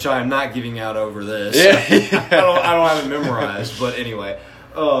awesome. Which I am not giving out over this. Yeah. I don't have it memorized, but anyway.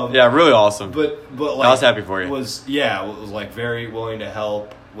 Yeah, really awesome. But like, I was happy for you. Was like very willing to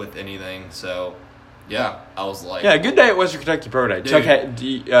help with anything. So yeah, I was like, yeah, good day at Western Kentucky Pro Day.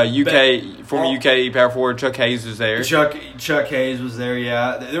 Dude, former UK power forward Chuck Hayes was there. Chuck Hayes was there.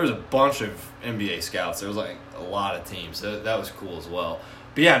 Yeah, there was a bunch of NBA scouts. There was like a lot of teams. So that was cool as well.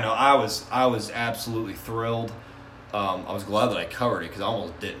 But yeah, no, I was absolutely thrilled. I was glad that I covered it because I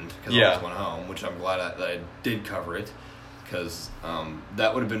almost didn't because I almost went home, which I'm glad that I did cover it because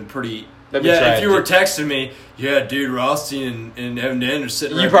that would have been pretty. Yeah, if you were texting me, yeah, dude, Rothstein and Evan Daniels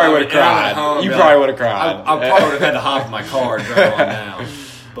sitting right you probably would have cried. You probably would have cried. I probably would have had to hop in my car and drive on down.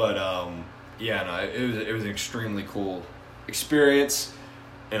 But yeah, no, it was an extremely cool experience,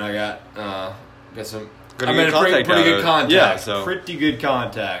 and I got some. I made a pretty good contact. Yeah, so pretty good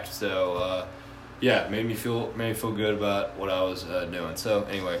contact. So yeah, made me feel good about what I was doing. So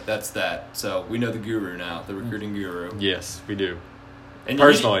anyway, that's that. So we know the guru now, the recruiting guru. Yes, we do. And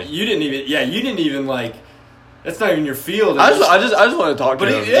personally, you didn't even like. That's not even your field. I just want to talk to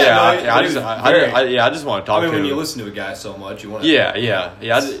him. I just want to talk to him. I mean, when you listen to a guy so much, you want to.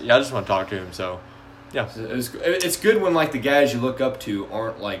 I just want to talk to him. So, yeah, it's good when like the guys you look up to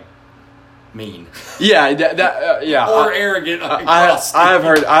aren't like mean. Yeah, or arrogant. I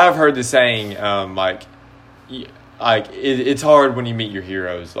have heard the saying it's hard when you meet your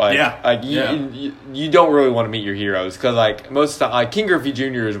heroes. You don't really want to meet your heroes because like most of the time, like King Griffey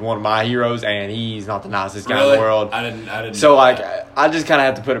Jr. is one of my heroes and he's not the nicest guy in the world. I didn't. So like I just kind of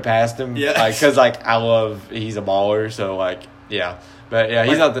have to put it past him. Yeah. Because he's a baller. So like yeah. But yeah,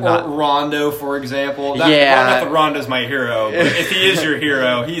 he's like, not the or Rondo, for example. Not that Rondo's my hero, but if he is your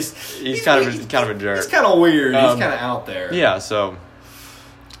hero, he's kind of a jerk. He's kind of weird. He's kind of out there. Yeah. So.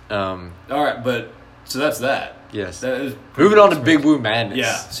 All right, but so that's that. Yes. That is moving on to Big Blue Madness.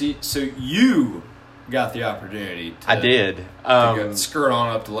 Yeah. See, so you got the opportunity. I did. To go skirt on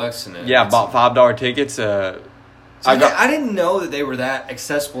up to Lexington. Yeah, bought $5 tickets. I didn't know that they were that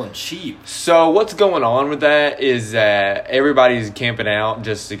accessible and cheap. So what's going on with that is that everybody's camping out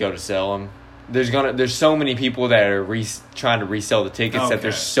just to go to sell them. There's so many people that are trying to resell the tickets that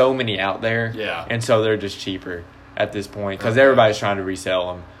there's so many out there. Yeah. And so they're just cheaper at this point because everybody's trying to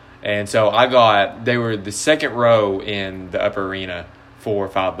resell them. And so they were the second row in the upper arena for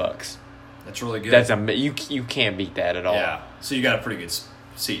 $5. That's really good. You can't beat that at all. Yeah. So you got a pretty good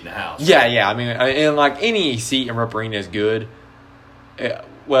seat in the house. Yeah. I mean, and like any seat in Rupp Arena is good.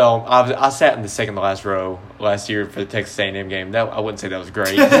 Well, I sat in the second to last row last year for the Texas A&M game. I wouldn't say that was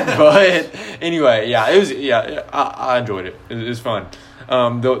great, but anyway, yeah, it was. Yeah, I enjoyed it. It was fun.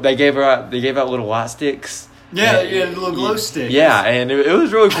 They gave out little light sticks. Yeah, a little glow stick. Yeah, and it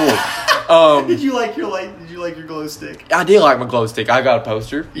was really cool. Did you like your glow stick? I did like my glow stick. I got a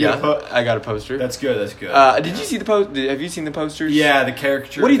poster. I got a poster. That's good. Did you see the post? Have you seen the posters? Yeah, the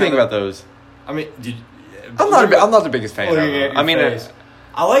caricature. What do you think about those? I mean, I'm not the biggest fan of them. I mean,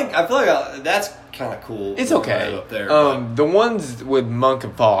 I feel like that's kind of cool. It's okay. Up there, the ones with Monk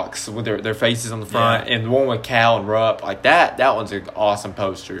and Fox with their faces on the front, and the one with Cal and Rupp, like that one's an awesome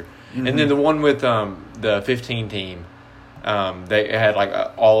poster. Mm-hmm. And then the one with the 15 team, they had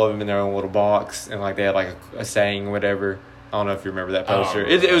like all of them in their own little box, and like they had like a saying or whatever. I don't know if you remember that poster.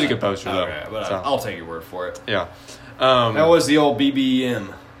 It was a good poster though. Okay, but I'll take your word for it. Yeah. How was the old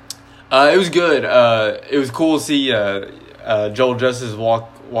BBM? It was good. It was cool to see Joel Justice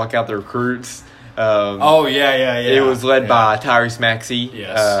walk out the recruits. Yeah. It was led by Tyrese Maxey.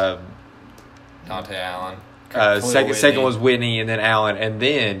 Yes. Dante Allen. Second was Whitney, and then Allen, and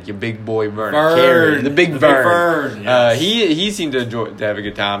then your big boy Vernon Carey, the big Vern. Yes. He seemed to have a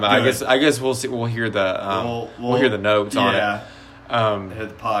good time. Good. I guess we'll see. We'll hear the we'll hear the notes on it. They had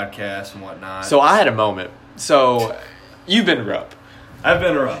the podcast and whatnot. So I had a moment. So you've been to Rupp. I've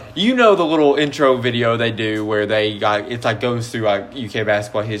been to Rupp. You know the little intro video they do where it's like goes through like UK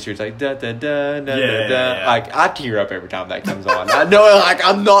basketball history. It's like da da da da da da. Like I tear up every time that comes on. I know, like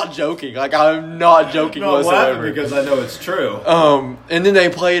I'm not joking. Like I'm not joking whatsoever. I'm laughing because I know it's true. And then they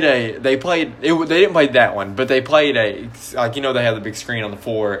didn't play that one, but they played they had the big screen on the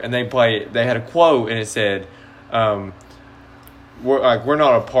floor, and they had a quote, and it said, we're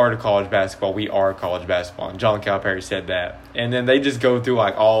not a part of college basketball. We are college basketball. And John Calipari said that. And then they just go through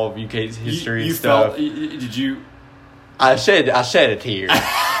like all of UK's history and stuff. Did you? I shed a tear,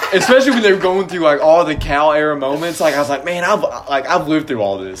 especially when they were going through like all the Cal era moments. Like I was like, man, I've lived through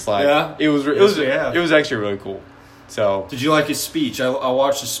all this. Like it was actually really cool. So did you like his speech? I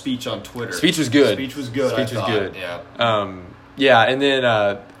watched his speech on Twitter. Speech was good. Speech was good. Yeah. Yeah, and then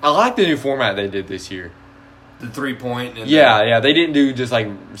I like the new format they did this year. The 3-point. Yeah. They didn't do just like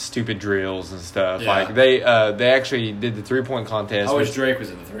stupid drills and stuff. Yeah. Like they actually did the 3-point contest. I wish Drake was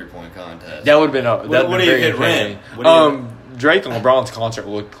in the 3-point contest. That would have been. What do you hit, Ren? Drake and LeBron's concert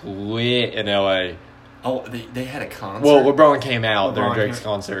looked lit in LA. Oh, they had a concert. Well, LeBron came out during Drake's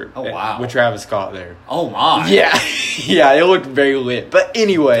concert. Oh wow, with Travis Scott there. Oh my. Yeah, yeah, it looked very lit. But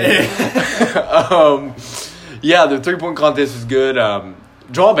anyway, yeah, the 3-point contest was good.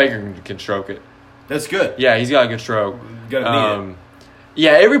 John Baker can stroke it. That's good. Yeah, he's got a good stroke.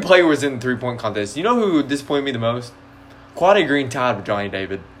 Yeah, every player was in the 3-point contest. You know who disappointed me the most? Quade Green tied with Johnny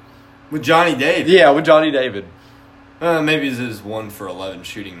David. With Johnny David? Yeah, with Johnny David. Maybe it's his 1 for 11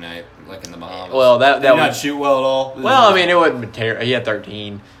 shooting night, like in the Bahamas. Well, that did not shoot well at all. Well, I mean, it wasn't terrible. He had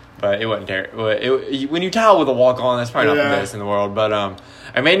 13, but it wasn't terrible. When you tie with a walk-on, that's probably not the best in the world. But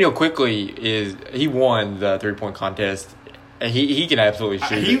Emmanuel Quickley he won the 3-point contest. He can absolutely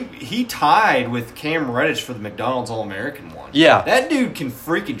shoot. He tied with Cam Reddish for the McDonald's All-American one. Yeah, that dude can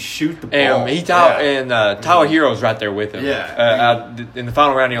freaking shoot the ball. And Tyler Hero's right there with him. Yeah, in the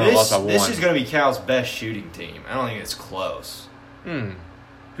final round, he only lost by 1. This is going to be Cal's best shooting team. I don't think it's close. Who'd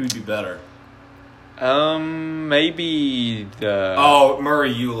do better? Maybe the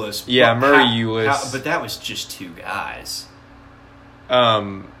Murray Eulis. Yeah, Murray Eulis. But that was just 2 guys.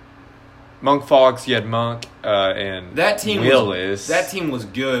 Monk Fox, you had Monk and that team Willis. That team was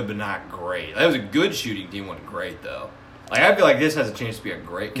good, but not great. That was a good shooting team, wasn't great though. Like I feel like this has a chance to be a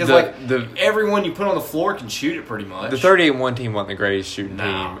great because everyone you put on the floor can shoot it pretty much. The 38-1 team wasn't the greatest shooting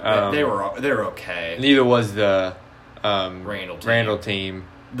team. They were okay. Neither was the Randall team. Randall team.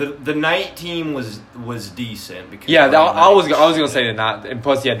 The night team was decent because I was gonna say the night, and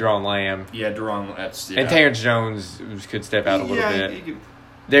plus he had Deron Lamb. Yeah, Deron. That's and Terrence Jones could step out a little bit. He could,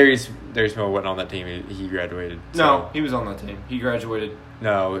 Darius Miller wasn't on that team. He graduated. So. No, he was on that team. He graduated.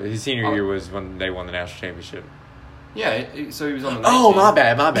 No, his senior year was when they won the national championship. Yeah, so he was on the. Oh, team.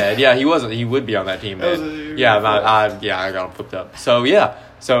 my bad. Yeah, he wasn't. He would be on that team. I got him flipped up. So that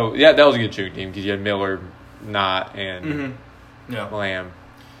was a good shooting team because you had Miller, Knott, and Lamb.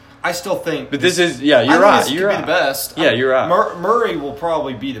 I still think. But you're right. You're right. Be the best. Yeah, you're right. Murray will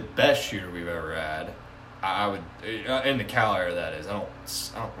probably be the best shooter we've ever had. I would in the Cal era. That is. I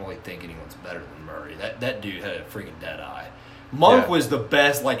don't really think anyone's better than Murray. That dude had a freaking dead eye. Monk was the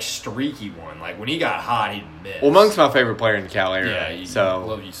best, like, streaky one. Like, when he got hot, he didn't miss. Well, Monk's my favorite player in the Cal era. Yeah, I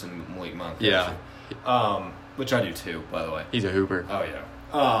love you some Malik Monk. Yeah. Which I do too, by the way. He's a hooper. Oh yeah.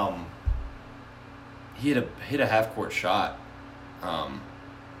 He hit a half court shot. In a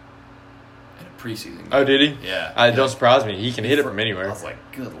preseason game. Oh, did he? Yeah. Don't surprise me. He can hit it from anywhere. I was like,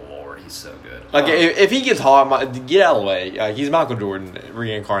 good lord, he's so good. Like if he gets hot, get out of the way. He's Michael Jordan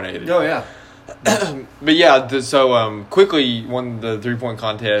reincarnated. Oh yeah. But yeah, so quickly won the 3-point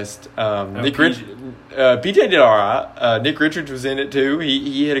contest. PJ did all right. Nick Richards was in it too.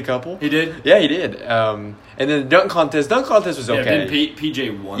 He hit a couple. He did. Yeah, he did. And then the dunk contest was okay. Yeah,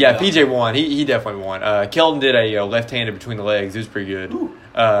 PJ won. Yeah, PJ won. He definitely won. Keldon did a left-handed between the legs. It was pretty good. Ooh.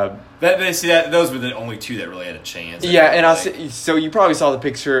 Those were the only two that really had a chance. Yeah, and so you probably saw the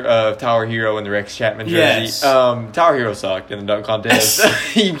picture of Tyler Hero in the Rex Chapman jersey. Yes. Tyler Hero sucked in the dunk contest.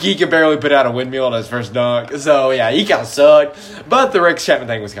 he could barely put out a windmill on his first dunk. So yeah, he kind of sucked. But the Rex Chapman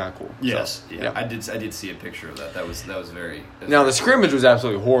thing was kind of cool. Yes, so, yeah. I did see a picture of that. That was very. Now the scrimmage was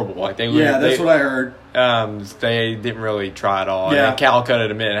absolutely horrible. Like that's what I heard. They didn't really try at all. Yeah. And Cal cut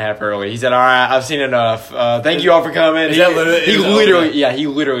it a minute and a half early. He said, "All right, I've seen enough. Thank you all for coming." He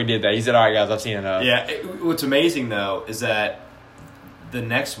literally did that. He said, "All right, guys, I've seen enough." Yeah. What's amazing though is that the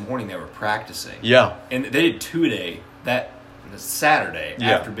next morning they were practicing. Yeah. And they did 2-day that Saturday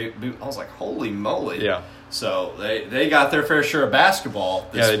after Big. I was like, holy moly! Yeah. So they got their fair share of basketball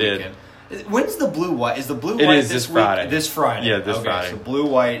this weekend. When's the blue white? Is the blue white is this Friday? This Friday. Yeah, this Friday. So blue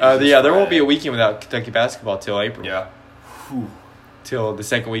white. There won't be a weekend without Kentucky basketball till April. Yeah. Whew. Till the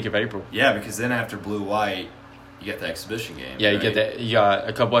second week of April. Yeah, because then after blue white, you get the exhibition game. Yeah, right? you get that. You got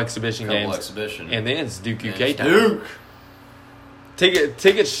a couple exhibition games. And then it's Duke UK time. Duke.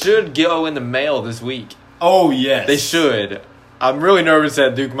 Tickets should go in the mail this week. Oh yes, they should. I'm really nervous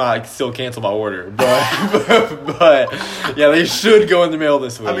that Duke might still cancel my order, but yeah, they should go in the mail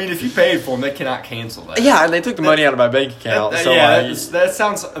this week. I mean, if you paid for them, they cannot cancel that. Yeah, and they took the money out of my bank account. That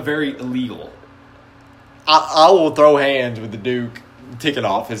sounds very illegal. I will throw hands with the Duke ticket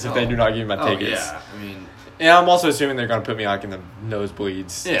office if they do not give me my tickets. Yeah, I mean, and I'm also assuming they're going to put me like in the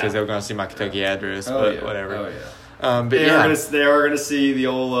nosebleeds because they're going to see my Kentucky address, whatever. Oh yeah. They are going to see the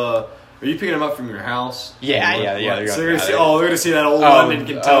old. Are you picking them up from your house? Yeah. They're going to see that old London,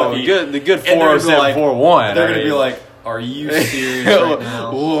 Kentucky. The good 40741. They're going to be like, "Are you serious right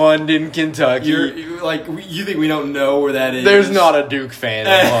now?" London, Kentucky. You're like, you think we don't know where that is? There's not a Duke fan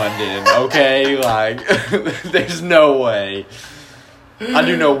in London, okay? Like, there's no way. I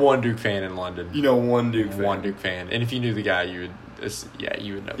do know one Duke fan in London. You know one Duke fan. One Duke fan, and if you knew the guy, you would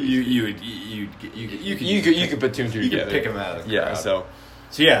know. You could put two and two together. You could pick him out of the crowd.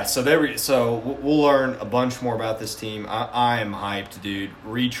 So we'll learn a bunch more about this team. I am hyped, dude.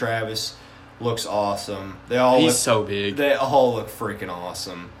 Reed Travis looks awesome. He's so big. They all look freaking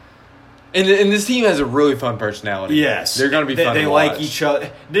awesome. And this team has a really fun personality. Yes. They're going to be fun to watch. They like each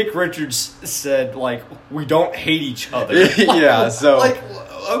other. Nick Richards said, like, we don't hate each other. Yeah, so. Like,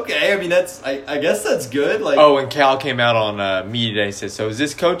 okay, I mean, I guess that's good. Like, and Cal came out on Media Day and said, so is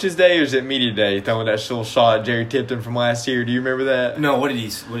this Coach's Day or is it Media Day? Throwing that little shot at Jerry Tipton from last year. Do you remember that? No, what did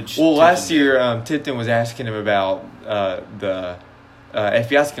last year, Tipton was asking him about the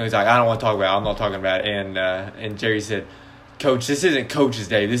FBI scandal. He's like, I don't want to talk about it. I'm not talking about it. And Jerry said, Coach, this isn't Coach's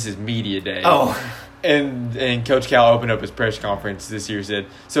Day. This is Media Day. Oh. And Coach Cal opened up his press conference this year and said,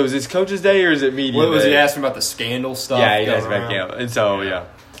 so is this Coach's Day or is it Media Day? Was he asking about the scandal stuff? Yeah, he asked about Cal. And so,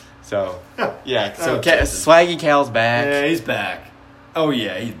 So, Swaggy Cal's back. Yeah, he's back. Oh,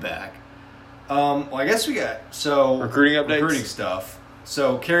 yeah, he's back. Well, I guess we got, recruiting updates? Recruiting stuff.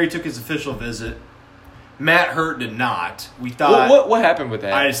 So, Kerry took his official visit. Matt Hurt did not. We thought... What happened with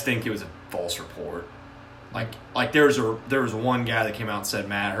that? I just think it was a false report. Like there was one guy that came out and said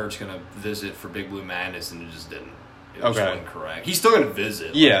Matt Hurt's going to visit for Big Blue Madness, and it just didn't. It just wasn't correct. He's still going to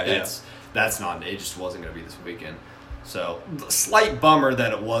visit. That's not. It just wasn't going to be this weekend. So slight bummer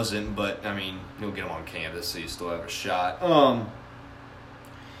that it wasn't, but I mean you'll get him on campus, so you still have a shot.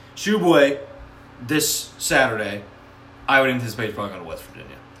 Shoeboy, this Saturday, I would anticipate he's probably going to West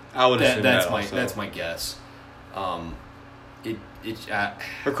Virginia. I would assume that's my guess. But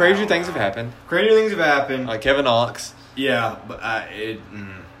crazier things have happened. Crazier things have happened. Like Kevin Knox. Yeah, but I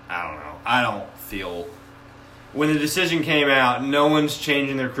don't know. I don't feel... When the decision came out, no one's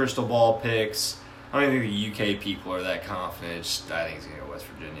changing their crystal ball picks. I don't think the UK people are that confident. I think he's going to go West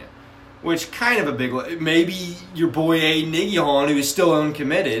Virginia. Which kind of a big... Maybe your boy Aiden Igiehon, who is still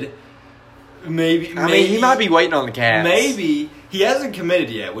uncommitted... Maybe he might be waiting on the Cavs. Maybe. He hasn't committed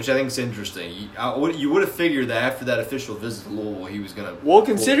yet, which I think is interesting. You would have figured that after that official visit to Louisville, he was going to... Well,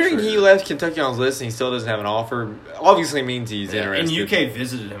 considering he left Kentucky on his list and he still doesn't have an offer, obviously means he's interested. And UK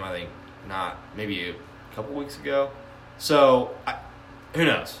visited him, I think, maybe a couple weeks ago. So, who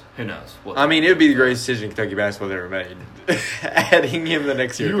knows? Who knows? I mean, it would be the greatest decision Kentucky basketball ever made. Adding him the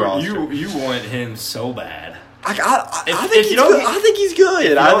next year. You want him so bad. I think he's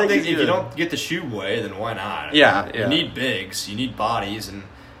good. If you don't get the Shoeboy, then why not? Yeah. You need bigs. You need bodies, and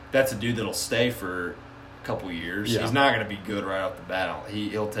that's a dude that'll stay for a couple years. Yeah. He's not going to be good right off the bat.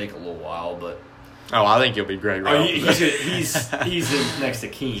 He'll take a little while, but... Oh, I think he'll be great. He's next to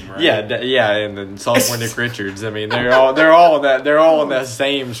Keem, right? Yeah, and then sophomore Nick Richards. I mean, they're all in that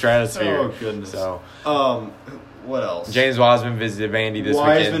same stratosphere. Oh goodness. So, what else? James Wiseman visited Vandy this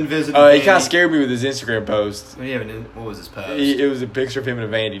weekend. Wiseman visited Vandy. He kind of scared me with his Instagram post. What was his post? It was a picture of him in a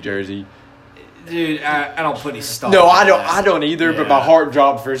Vandy jersey. Dude, I don't put any stock. No, I don't either. Yeah. But my heart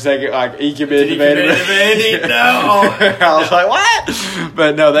dropped for a second. Like he committed to Vandy. No, I was like, what?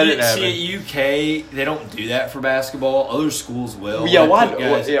 But no, that didn't happen. See, at UK, they don't do that for basketball. Other schools will. Yeah, why?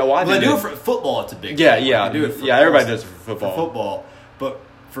 Why? They do it for football. It's a big. Yeah, thing. yeah. They do it for everybody does it for football. For football, but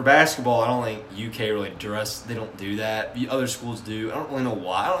for basketball, I don't think UK really dress. They don't do that. The other schools do. I don't really know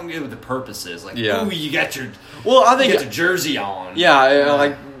why. I don't get what the purpose is. Like, ooh, you got your. Well, I think you got your jersey on. Yeah,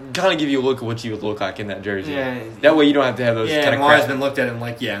 like. Kind of give you a look at what you would look like in that jersey. Yeah. That way you don't have to have those kind of Wiseman looked at him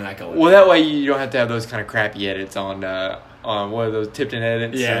like, I'm not going. Well, that way you don't have to have those kind of crappy edits on what are those Tipton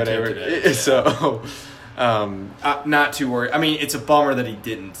edits or whatever. Tipton edits, so, not too worried. I mean, it's a bummer that he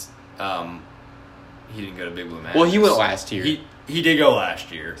didn't go to Big Blue Madness. Well, he went last year. He did go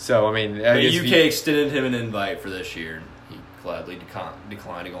last year. So, I mean... The UK extended him an invite for this year, and he gladly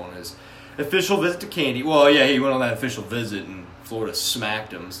declined to go on his official visit to Candy. Well, yeah, he went on that official visit, and Florida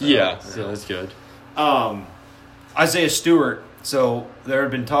smacked him. So, so that's good. Isaiah Stewart, so there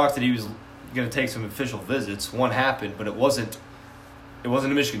had been talk that he was going to take some official visits. One happened, but it wasn't to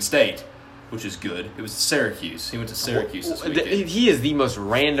Michigan State, which is good. It was to Syracuse. He went to Syracuse this weekend. He is the most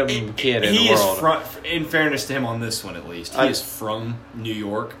random kid in the world. In fairness to him on this one, at least. He is from New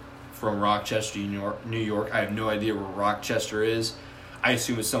York, from Rochester, New York. I have no idea where Rochester is. I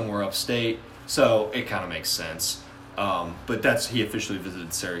assume it's somewhere upstate, so it kind of makes sense. But he officially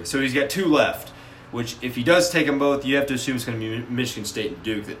visited Syracuse. So he's got two left, which if he does take them both, you have to assume it's going to be Michigan State and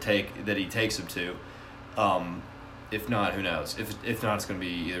Duke that he takes them to. If not, who knows? If not, it's going to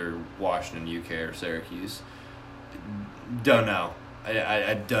be either Washington, UK, or Syracuse. Don't know.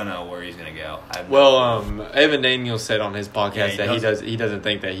 I don't know where he's going to go. Evan Daniels said on his podcast that he doesn't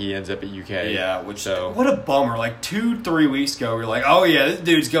think that he ends up at UK. Yeah, what a bummer. Like 2-3 weeks ago, we were like, oh yeah, this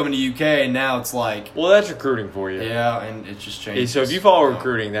dude's coming to UK, and now it's like, well, that's recruiting for you. Yeah, and it just changes. So if you follow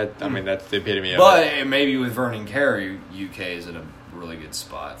recruiting, that's the epitome of it. But maybe with Vernon Carey, UK is in a really good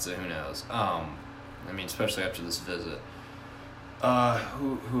spot. So who knows? I mean, especially after this visit.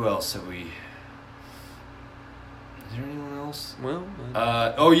 Who else have we? Is there anyone else? Well,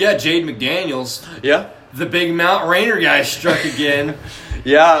 Jade McDaniels. Yeah, the big Mount Rainier guy struck again.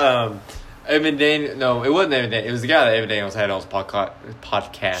 Yeah, Evan Daniels. No, it wasn't Evan Daniels. It was the guy that Evan Daniels had on his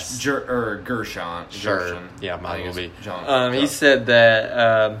podcast. Gershon. Sure. Yeah, might as well be. John. He said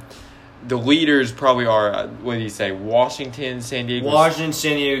that the leaders probably are, what did he say, Washington, San Diego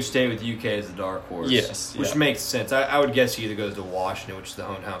State with UK as the dark horse. Yes. Which makes sense. I would guess he either goes to Washington, which is the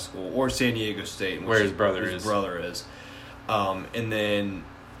hometown school, or San Diego State, where his brother is. And then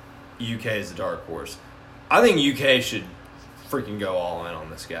UK is the dark horse. I think UK should freaking go all in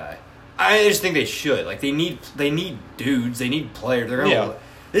on this guy. I just think they should. Like, they need dudes. They need players.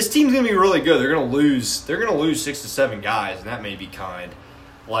 This team's going to be really good. They're going to lose 6 to 7 guys, and that may be kind.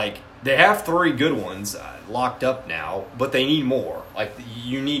 Like, they have 3 good ones locked up now, but they need more. Like,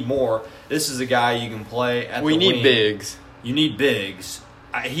 you need more. This is a guy you can play at the wing. We need bigs. You need bigs.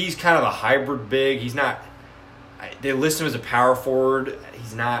 He's kind of a hybrid big. He's not... They list him as a power forward.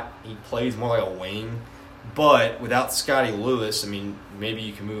 He's not... He plays more like a wing. But without Scotty Lewis, I mean, maybe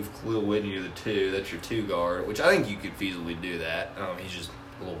you can move Khalil Whitney to the 2. That's your 2 guard, which I think you could feasibly do that. He's just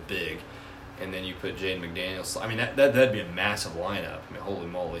a little big. and then you put Jaden McDaniels. I mean, that'd be a massive lineup. I mean, holy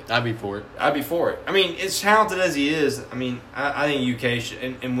moly. I'd be for it. I'd be for it. I mean, as talented as he is, I mean, I think UK should,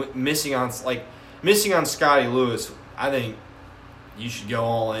 and missing on Scotty Lewis, I think you should go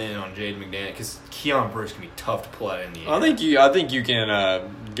all in on Jaden McDaniels because Keon Brooks can be tough to pull out in the air. I think you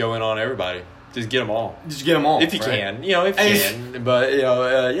can go in on everybody. Just get them all. Just get them all. If you can. You know, if you can. But,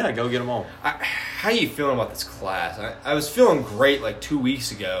 yeah, go get them all. How are you feeling about this class? I was feeling great like 2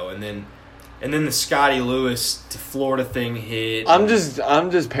 weeks ago, and then the Scotty Lewis to Florida thing hit. I'm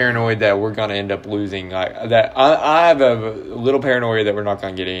just paranoid that we're gonna end up losing. That I have a little paranoia that we're not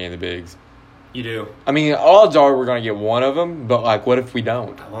gonna get any of the bigs. You do. I mean, odds are we're gonna get one of them, but what if we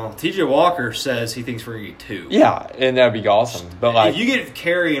don't? Well, TJ Walker says he thinks we're gonna get two. Yeah, and that'd be awesome. But if you get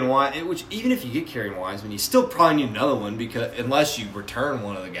Carey and Wiseman, which even if you get Carey and Wiseman, you still probably need another one because unless you return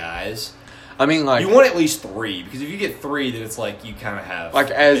one of the guys. I mean, you want at least three because if you get three, then it's like you kind of have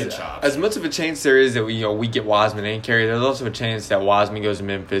as much of a chance there is that we get Wiseman and Carey. There's also a chance that Wiseman goes to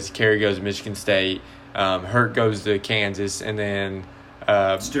Memphis, Carey goes to Michigan State, Hurt goes to Kansas, and then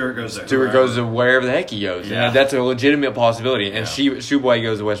Stewart goes to wherever the heck he goes. Yeah. And that's a legitimate possibility. And Shoeboy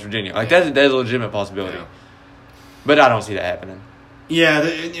goes to West Virginia. That's a legitimate possibility. Yeah. But I don't see that happening. Yeah,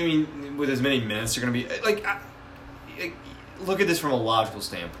 I mean, with as many minutes, they're going to be look at this from a logical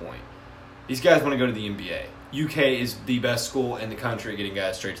standpoint. These guys want to go to the NBA. UK is the best school in the country at getting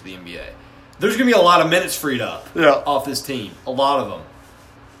guys straight to the NBA. There's going to be a lot of minutes freed up off this team. A lot of them.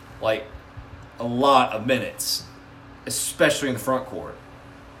 Like, a lot of minutes. Especially in the front court.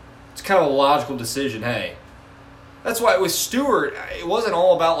 It's kind of a logical decision, hey. That's why with Stewart, it wasn't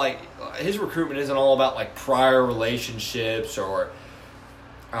all about, his recruitment isn't all about, prior relationships or,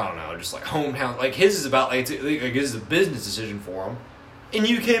 I don't know, just, hometown. His is about, this is a business decision for him. In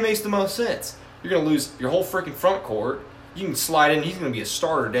UK, makes the most sense. You're going to lose your whole freaking front court. You can slide in. He's going to be a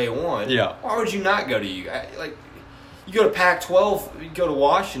starter day one. Yeah. Why would you not go to you? You go to Pac-12, you go to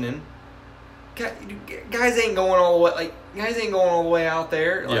Washington. Guys ain't going all the way. Guys ain't going all the way out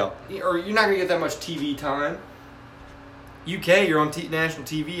there. Or you're not going to get that much TV time. UK, you're on national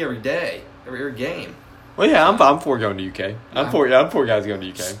TV every day, every game. Well, yeah, I'm for going to UK. I'm for guys going to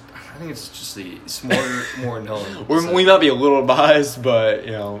UK. I think it's just the smarter, more intelligent. We might be a little biased, but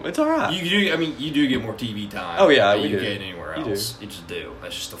it's all right. You do get more TV time. Oh yeah, you do. Get anywhere else. You just do.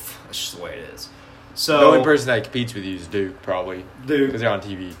 That's just the way it is. So the only person that competes with you is Duke, probably. Duke, because they're on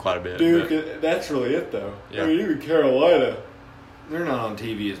TV quite a bit. Duke, that's really it, though. Yeah. Even Carolina, they're not on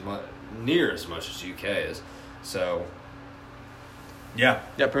TV near as much as UK is. So, yeah,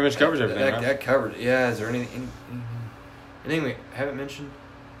 pretty much covers everything. That covered. Yeah, is there anything we haven't mentioned?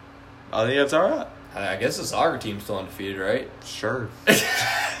 I think that's all right. I guess the soccer team's still undefeated, right? Sure. I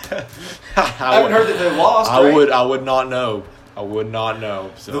haven't heard that they lost. I would not know. I would not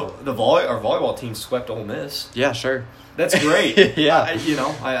know. So our volleyball team swept Ole Miss. Yeah, sure. That's great. Yeah.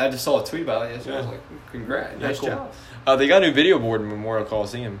 I just saw a tweet about it yesterday. I was like, congrats. Nice job. They got a new video board in Memorial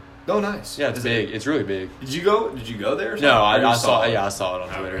Coliseum. Oh, nice. Yeah, it's big. It's really big. Did you go there? No, I saw it. Yeah, I saw it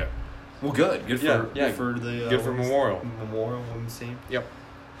on Twitter. Okay. Well, good. Good for Memorial. Memorial women's team. Yep.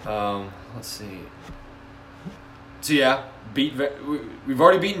 Let's see. So yeah, we've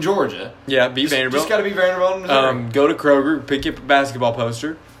already beaten Georgia. Yeah, Vanderbilt. Just got to beat Vanderbilt in Missouri. Go to Kroger, pick up a basketball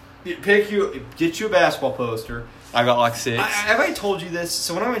poster. Get you a basketball poster. I got 6. Have I told you this?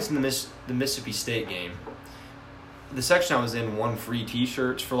 So when I went to the Mississippi State game, the section I was in won free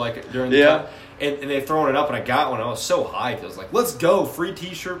T-shirts for during the time. And they've thrown it up, and I got one. I was so hyped. I was like, let's go. Free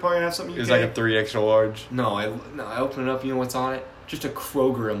T-shirt, probably gonna have something. It was like a 3 extra large. No, I opened it up. You know what's on it? Just a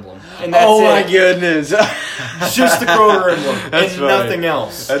Kroger emblem. And that's my goodness. Just the Kroger emblem. That's and funny. Nothing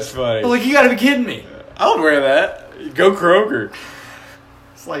else. That's funny. I'm you gotta be kidding me. I would wear that. Go Kroger.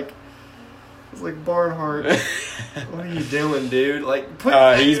 It's like Barnhart. What are you doing, dude?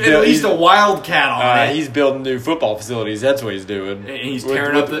 Put he's at least a Wildcat on it. He's building new football facilities. That's what he's doing. And he's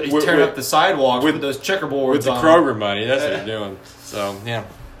tearing up the sidewalks with those checkerboards with the Kroger money. That's what he's doing. So yeah.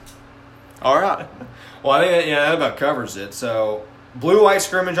 All right. Well, I think that about covers it. So blue-white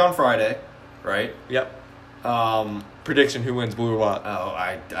scrimmage on Friday, right? Yep. Prediction: who wins, blue or white?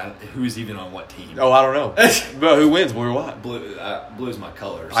 Oh, who's even on what team? Oh, I don't know. But who wins, blue or white? Blue's my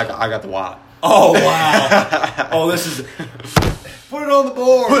color. So. I got the white. Oh wow! Oh, this is put it on the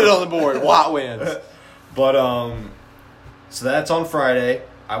board. Put it on the board. White wins. But so that's on Friday.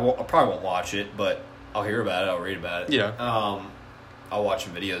 I probably won't watch it, but I'll hear about it. I'll read about it. Yeah. I'll watch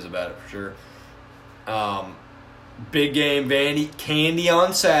some videos about it for sure. Big game, Vandy Candy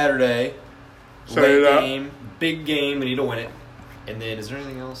on Saturday. Late game, big game. We need to win it. And then, is there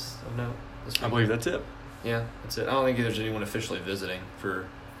anything else of note? I believe that's it. Yeah, that's it. I don't think there's anyone officially visiting for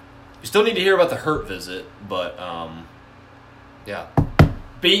You still need to hear about the Hurt visit, but yeah,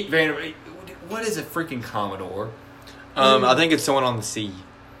 beat Vanderbilt. What is a freaking Commodore? I think it's someone on the sea.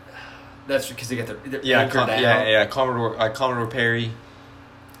 That's because they got their Commodore Perry.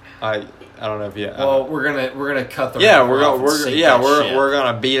 I don't know if Well, we're gonna cut the we're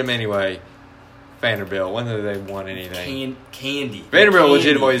gonna beat them anyway. Vanderbilt. When have they won anything? Candy. Vanderbilt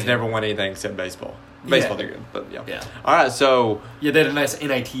legitimately has never won anything except baseball. Baseball, they're good, but yeah. All right, so they had a nice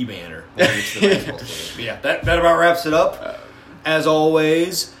NIT banner. When we get to the baseball team. But yeah, that about wraps it up. As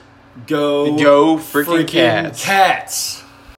always, go freaking cats. Cats.